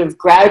sort of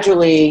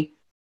gradually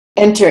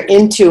enter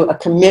into a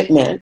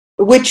commitment,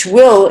 which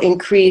will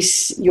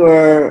increase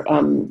your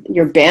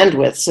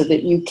bandwidth so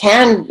that you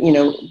can, you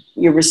know,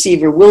 your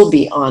receiver will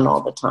be on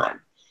all the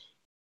time,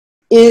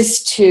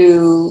 is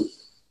to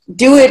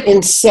do it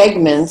in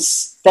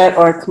segments that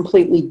are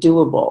completely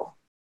doable.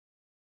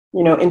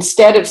 You know,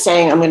 instead of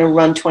saying I'm going to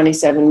run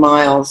 27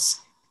 miles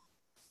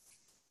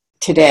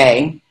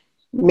today,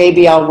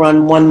 maybe I'll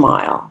run 1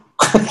 mile,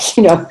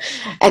 you know,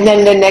 and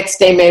then the next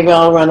day maybe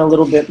I'll run a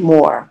little bit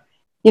more.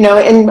 You know,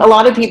 and a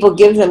lot of people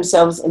give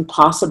themselves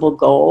impossible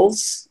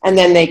goals and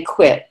then they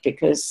quit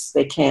because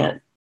they can't,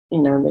 you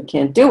know, they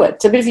can't do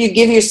it. So but if you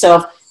give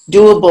yourself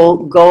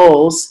doable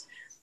goals,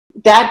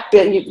 that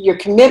your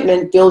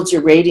commitment builds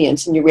your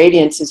radiance, and your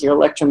radiance is your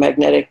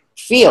electromagnetic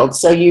field.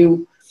 So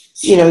you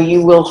know,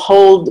 you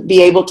will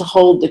be able to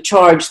hold the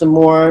charge the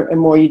more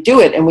and more you do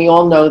it. And we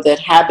all know that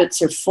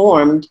habits are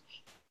formed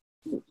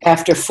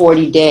after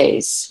 40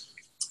 days.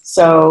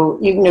 So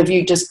even if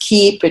you just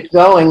keep it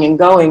going and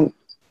going,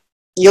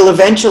 you'll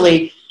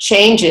eventually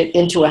change it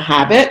into a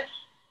habit,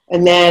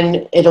 and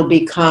then it'll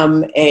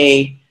become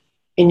a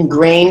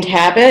ingrained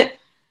habit,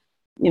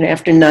 you know,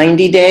 after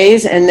 90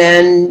 days, and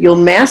then you'll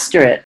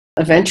master it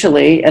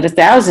eventually at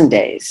 1,000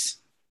 days.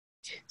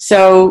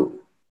 So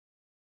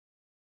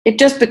it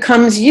just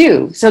becomes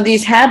you. So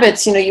these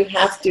habits, you know, you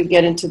have to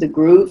get into the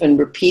groove and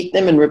repeat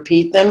them,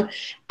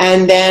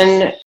 and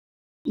then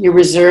your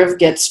reserve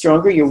gets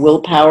stronger, your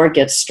willpower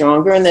gets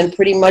stronger, and then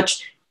pretty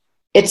much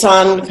it's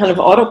on kind of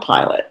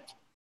autopilot.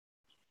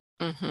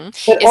 Mm-hmm.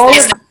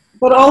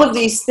 But all of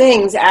these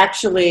things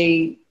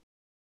actually,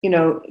 you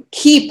know,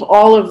 keep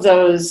all of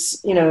those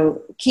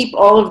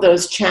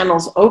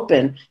channels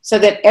open so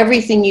that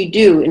everything you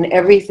do and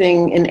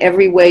in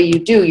every way you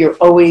do, you're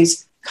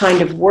always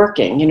kind of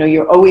working. You know,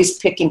 you're always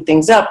picking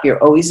things up.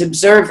 You're always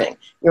observing.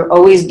 You're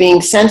always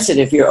being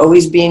sensitive. You're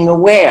always being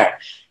aware.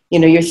 You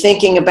know, you're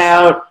thinking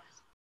about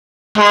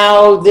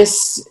how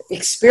this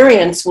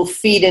experience will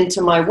feed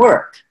into my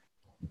work.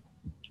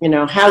 You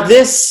know, how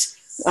this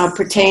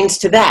pertains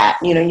to that.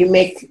 You know, you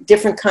make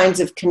different kinds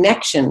of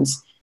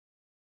connections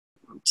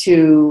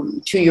to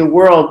your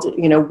world,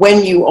 you know,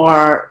 when you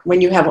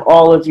have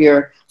all of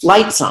your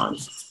lights on.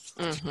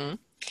 Mm-hmm.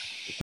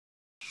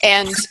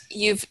 And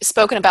you've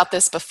spoken about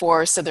this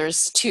before, so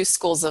there's 2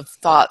 schools of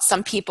thought.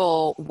 Some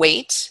people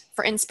wait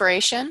for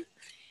inspiration,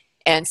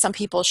 and some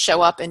people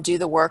show up and do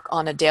the work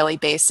on a daily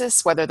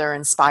basis, whether they're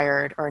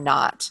inspired or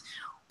not.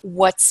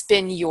 What's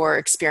been your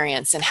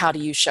experience, and how do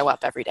you show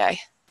up every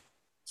day?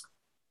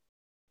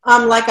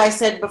 Like I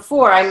said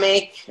before, I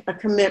make a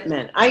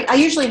commitment. I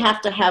usually have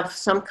to have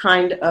some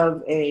kind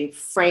of a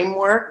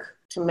framework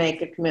to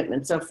make a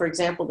commitment. So, for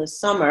example, this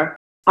summer,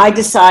 I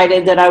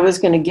decided that I was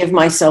going to give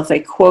myself a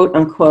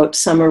quote-unquote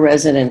summer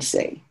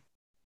residency.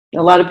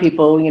 A lot of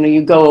people, you know,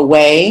 you go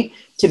away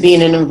to be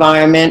in an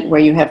environment where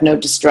you have no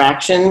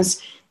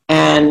distractions,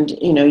 and,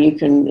 you know,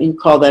 you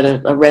call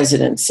that a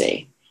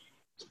residency.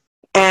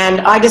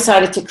 And I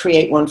decided to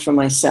create one for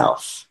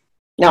myself.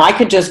 Now, I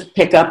could just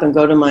pick up and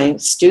go to my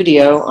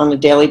studio on a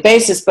daily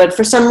basis, but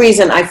for some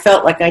reason, I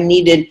felt like I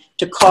needed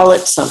to call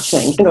it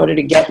something in order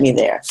to get me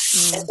there.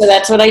 And so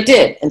that's what I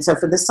did. And so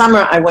for the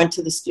summer, I went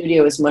to the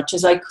studio as much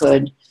as I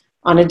could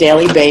on a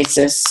daily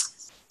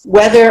basis,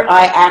 whether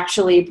I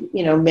actually,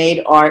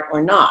 made art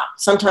or not.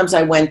 Sometimes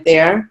I went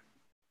there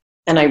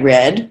and I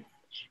read,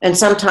 and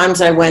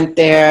sometimes I went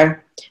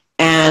there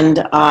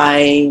and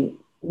I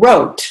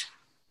wrote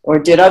or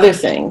did other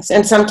things.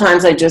 And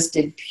sometimes I just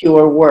did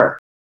pure work.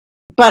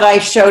 But I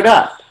showed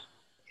up.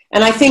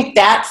 And I think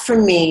that for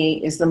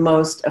me is the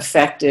most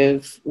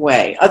effective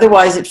way.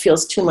 Otherwise, it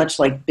feels too much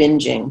like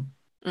binging.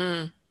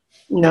 If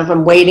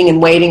I'm waiting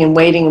and waiting and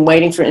waiting and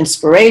waiting for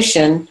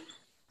inspiration,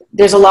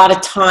 there's a lot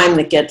of time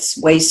that gets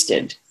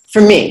wasted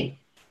for me.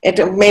 It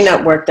may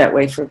not work that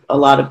way for a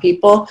lot of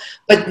people.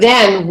 But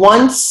then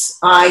once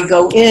I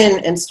go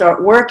in and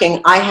start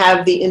working, I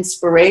have the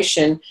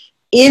inspiration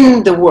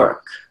in the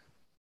work.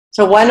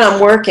 So when I'm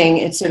working,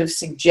 it sort of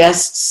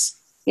suggests,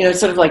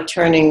 it's sort of like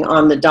turning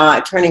up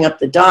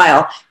the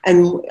dial,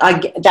 and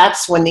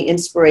that's when the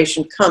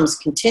inspiration comes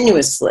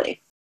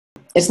continuously.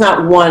 It's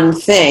not one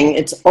thing,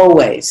 it's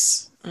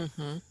always.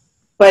 Mm-hmm.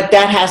 But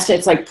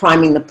it's like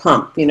priming the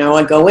pump.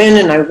 I go in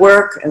and I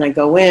work, and I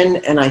go in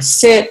and I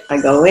sit,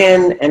 I go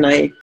in and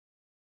I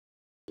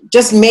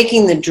just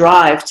making the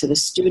drive to the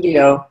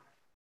studio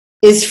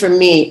is for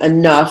me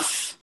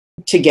enough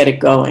to get it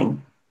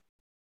going.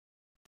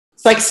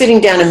 It's like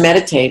sitting down and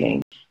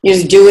meditating. You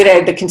just do it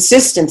at the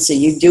consistency.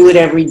 You do it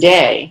every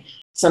day.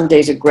 Some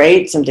days are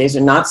great. Some days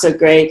are not so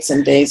great.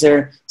 Some days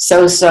are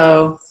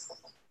so-so.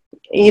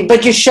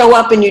 But you show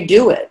up and you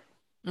do it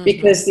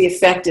because the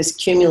effect is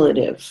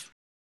cumulative.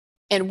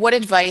 And what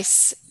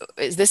advice,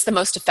 is this the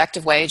most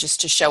effective way just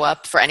to show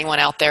up for anyone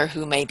out there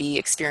who may be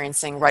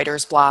experiencing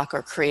writer's block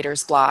or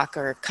creator's block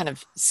or kind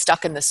of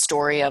stuck in the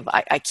story of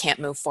I can't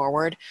move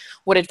forward?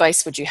 What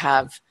advice would you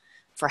have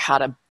for how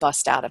to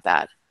bust out of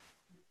that?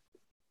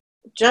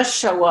 Just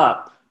show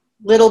up.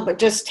 But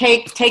just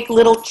take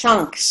little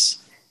chunks.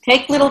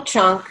 Take little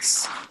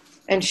chunks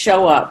and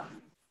show up.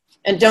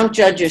 And don't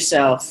judge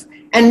yourself.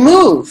 And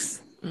move.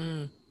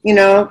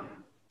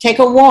 Take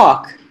a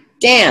walk.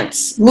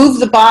 Dance. Move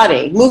the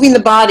body. Moving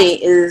the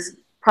body is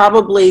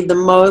probably the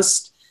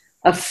most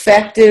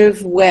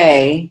effective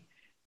way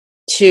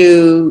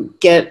to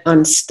get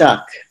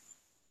unstuck.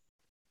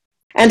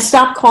 And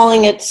stop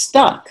calling it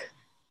stuck.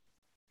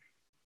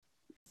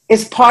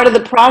 It's part of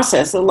the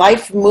process.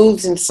 Life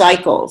moves in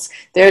cycles.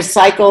 There are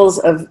cycles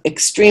of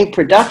extreme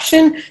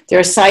production. There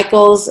are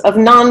cycles of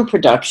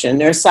non-production.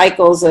 There are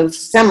cycles of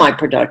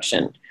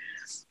semi-production.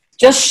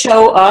 Just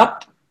show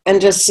up and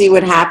just see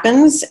what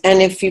happens.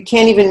 And if you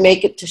can't even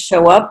make it to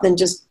show up, then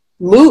just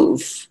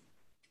move.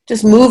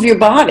 Just move your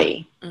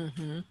body.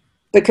 Mm-hmm.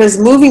 Because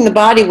moving the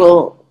body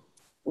will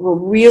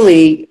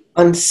really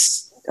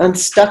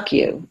unstuck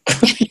you.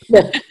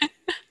 It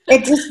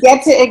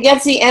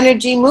gets the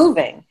energy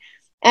moving.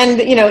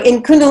 And,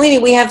 in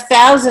Kundalini, we have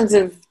thousands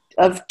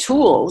of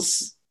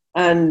tools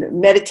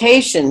and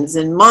meditations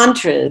and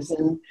mantras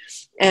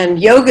and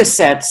yoga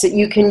sets that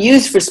you can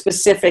use for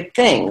specific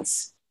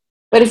things.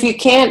 But if you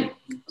can't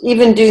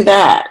even do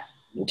that,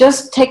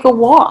 just take a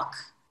walk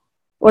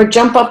or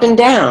jump up and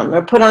down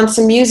or put on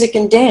some music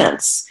and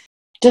dance.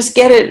 Just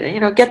get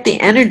the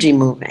energy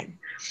moving.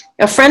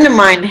 A friend of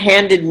mine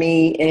handed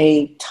me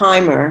a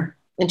timer,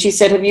 and she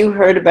said, have you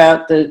heard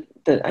about she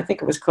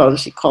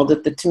called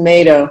it the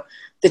tomato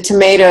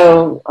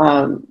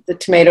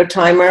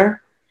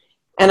timer?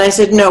 And I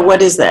said, no,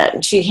 what is that?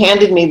 And she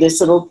handed me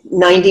this little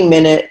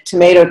 90-minute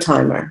tomato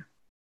timer.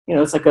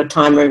 It's like a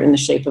timer in the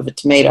shape of a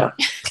tomato.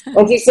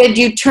 And she said,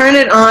 you turn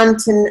it on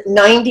to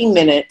 90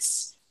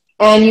 minutes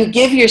and you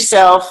give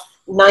yourself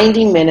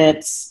 90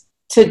 minutes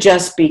to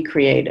just be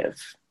creative,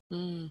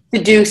 to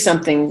do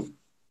something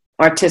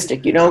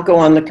artistic. You don't go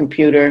on the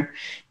computer.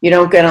 You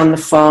don't get on the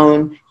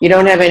phone. You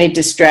don't have any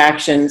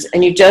distractions.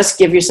 And you just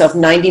give yourself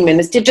 90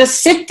 minutes to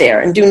just sit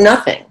there and do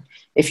nothing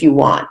if you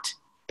want.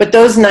 But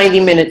those 90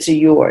 minutes are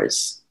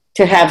yours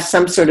to have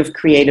some sort of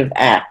creative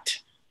act.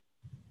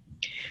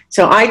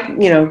 So I,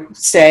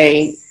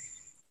 say,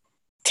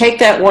 take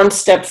that one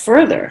step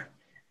further.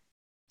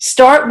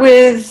 Start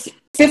with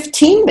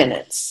 15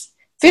 minutes.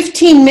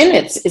 15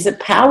 minutes is a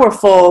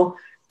powerful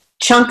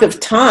chunk of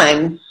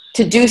time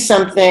to do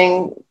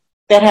something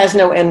that has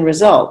no end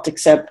result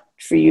except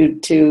for you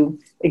to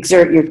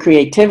exert your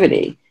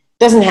creativity. It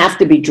doesn't have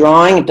to be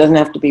drawing. It doesn't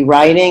have to be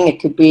writing. It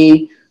could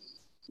be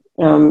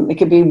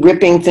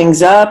ripping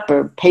things up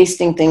or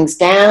pasting things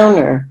down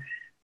or,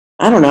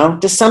 I don't know,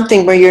 just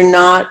something where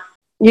you're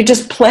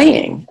just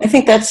playing. I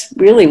think that's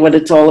really what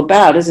it's all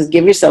about, is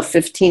give yourself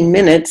 15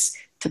 minutes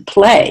to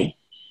play.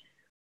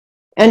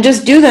 And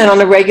just do that on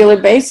a regular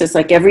basis,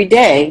 like every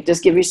day.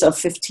 Just give yourself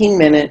 15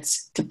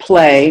 minutes to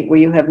play where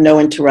you have no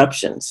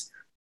interruptions.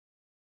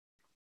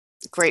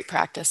 Great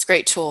practice,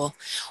 great tool.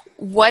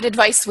 What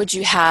advice would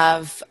you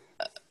have,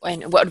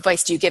 and what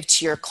advice do you give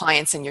to your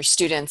clients and your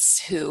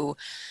students who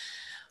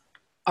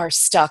are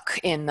stuck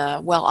in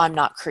I'm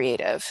not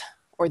creative,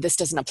 or this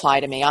doesn't apply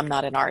to me, I'm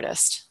not an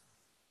artist?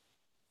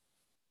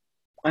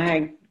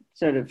 I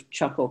sort of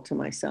chuckle to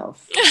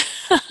myself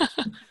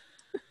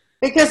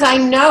because I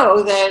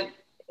know that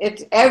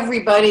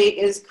everybody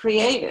is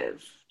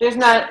creative. There's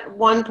not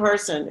one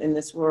person in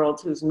this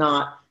world who's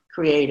not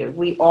creative.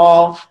 We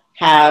all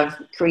have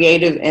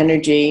creative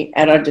energy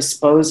at our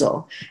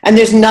disposal. And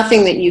there's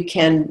nothing you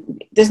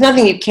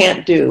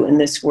can't do in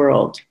this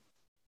world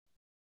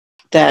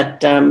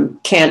that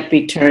can't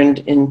be turned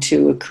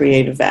into a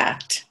creative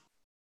act.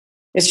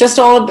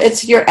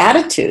 It's your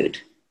attitude.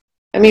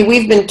 I mean,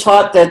 we've been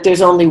taught that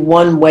there's only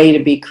one way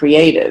to be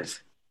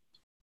creative,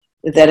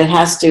 that it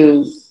has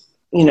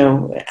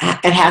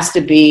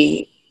to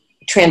be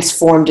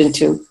transformed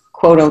into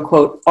quote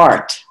unquote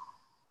art,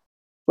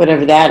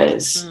 whatever that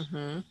is.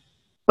 Mm-hmm.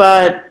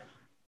 But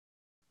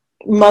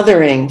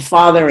mothering,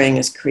 fathering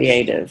is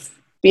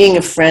creative. Being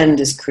a friend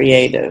is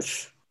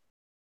creative.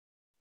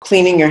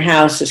 Cleaning your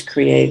house is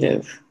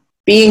creative.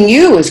 Being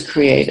you is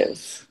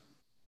creative.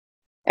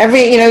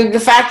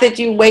 The fact that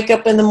you wake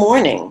up in the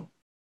morning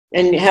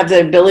and have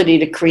the ability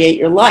to create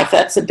your life,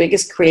 that's the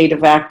biggest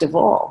creative act of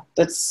all.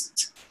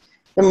 That's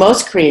the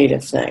most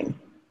creative thing.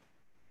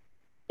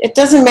 It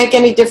doesn't make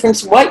any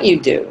difference what you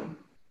do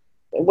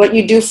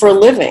for a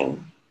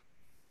living.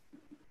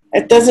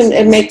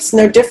 It makes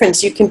no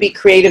difference. You can be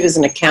creative as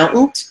an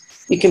accountant.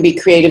 You can be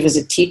creative as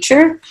a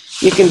teacher.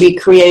 You can be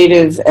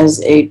creative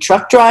as a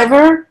truck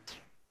driver.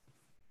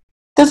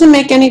 Doesn't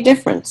make any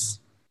difference.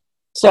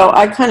 So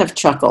I kind of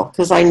chuckle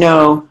because I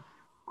know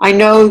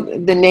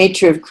the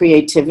nature of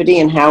creativity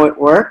and how it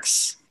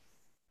works,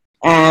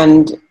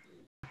 and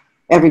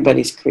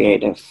everybody's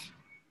creative.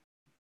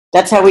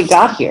 That's how we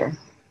got here.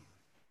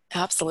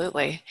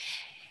 Absolutely.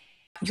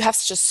 You have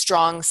such a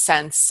strong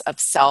sense of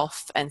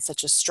self and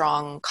such a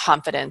strong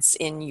confidence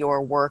in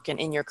your work and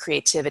in your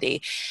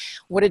creativity.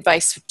 What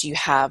advice do you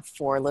have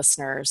for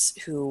listeners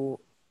who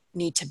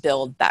need to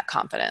build that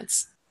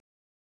confidence?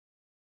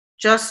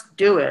 Just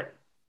do it.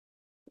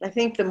 I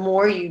think the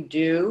more you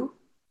do,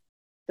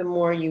 the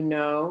more you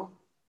know,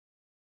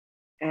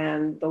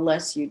 and the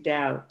less you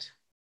doubt.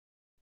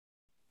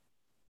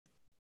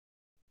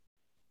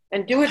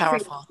 And do it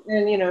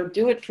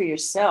do it for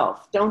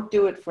yourself. Don't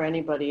do it for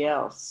anybody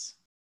else.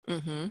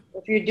 Mm-hmm.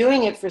 If you're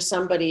doing it for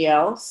somebody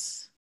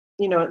else,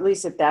 at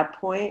least at that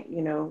point,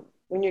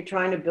 when you're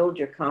trying to build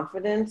your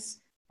confidence,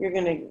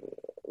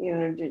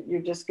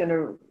 you're just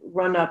gonna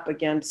run up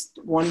against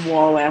one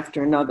wall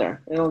after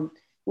another.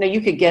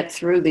 You could get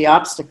through the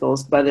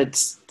obstacles, but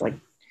it's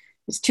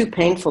too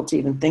painful to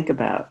even think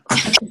about.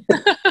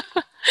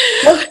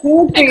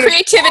 And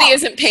creativity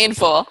isn't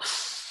painful.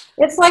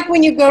 It's like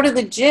when you go to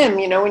the gym,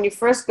 when you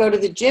first go to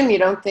the gym, you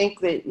don't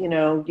think that,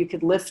 you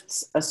could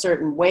lift a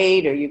certain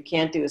weight or you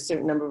can't do a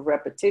certain number of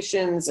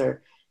repetitions,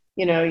 or,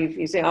 you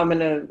say,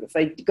 if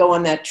I go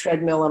on that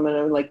treadmill, I'm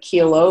going to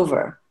keel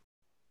over.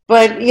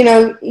 But,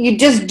 you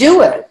just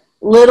do it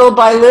little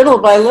by little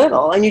by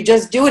little, and you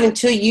just do it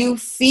until you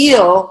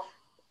feel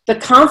the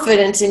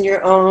confidence in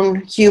your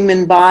own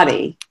human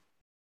body,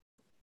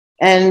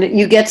 and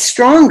you get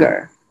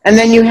stronger, and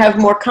then you have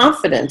more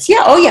confidence.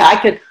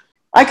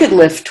 I could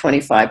lift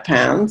 25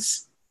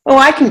 pounds. Oh,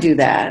 I can do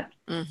that.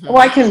 Mm-hmm. Oh,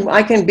 I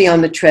can be on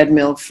the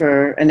treadmill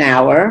for an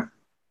hour.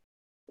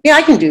 Yeah,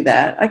 I can do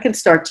that. I can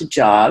start to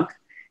jog.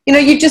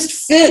 You just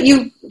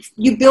feel,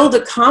 you build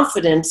a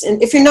confidence.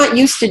 And if you're not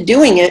used to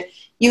doing it,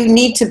 you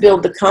need to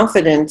build the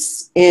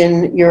confidence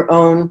in your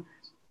own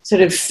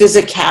sort of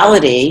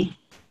physicality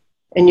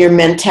and your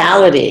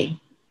mentality.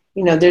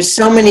 There's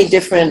so many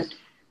different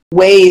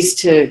ways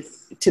to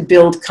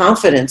build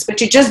confidence, but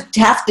you just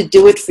have to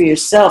do it for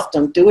yourself.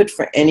 Don't do it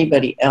for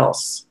anybody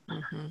else.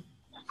 Mm-hmm.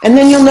 And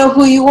then you'll know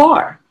who you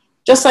are.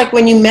 Just like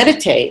when you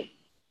meditate.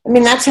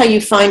 That's how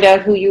you find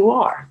out who you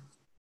are.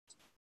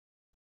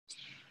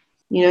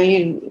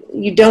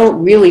 You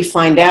don't really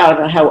find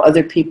out how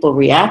other people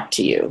react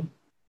to you.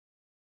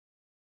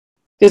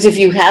 Because if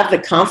you have the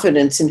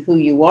confidence in who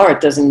you are,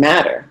 it doesn't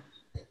matter.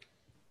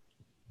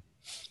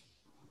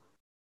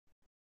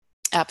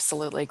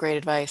 Absolutely. Great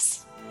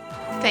advice.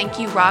 Thank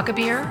you,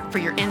 Raghavir, for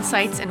your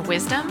insights and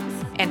wisdom,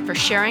 and for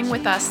sharing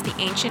with us the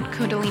ancient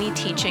Kundalini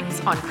teachings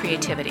on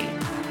creativity.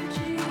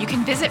 You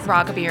can visit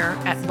Raghavir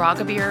at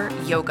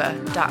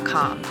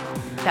raghaviryoga.com.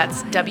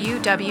 That's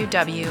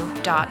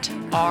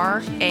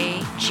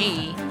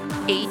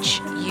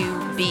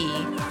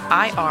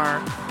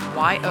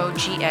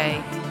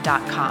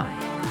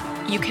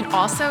www.raghaviryoga.com. You can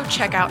also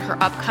check out her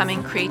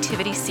upcoming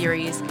creativity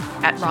series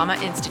at Rama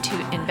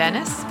Institute in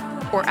Venice,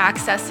 or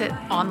access it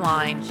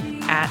online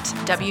at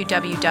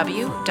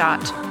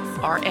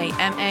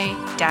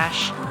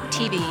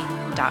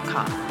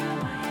www.rama-tv.com.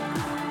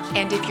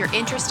 And if you're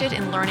interested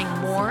in learning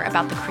more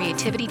about the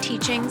creativity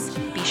teachings,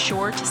 be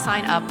sure to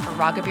sign up for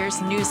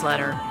Raghavir's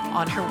newsletter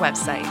on her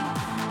website.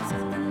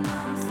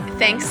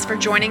 Thanks for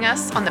joining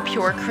us on The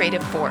Pure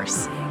Creative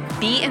Force.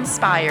 Be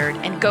inspired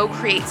and go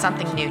create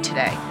something new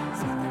today.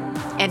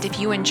 And if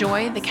you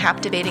enjoy the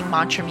captivating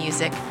mantra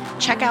music,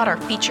 check out our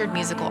featured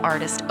musical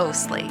artist,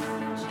 Oslee.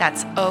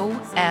 That's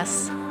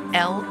Oslee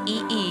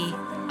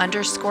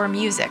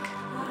 _music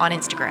on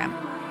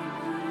Instagram.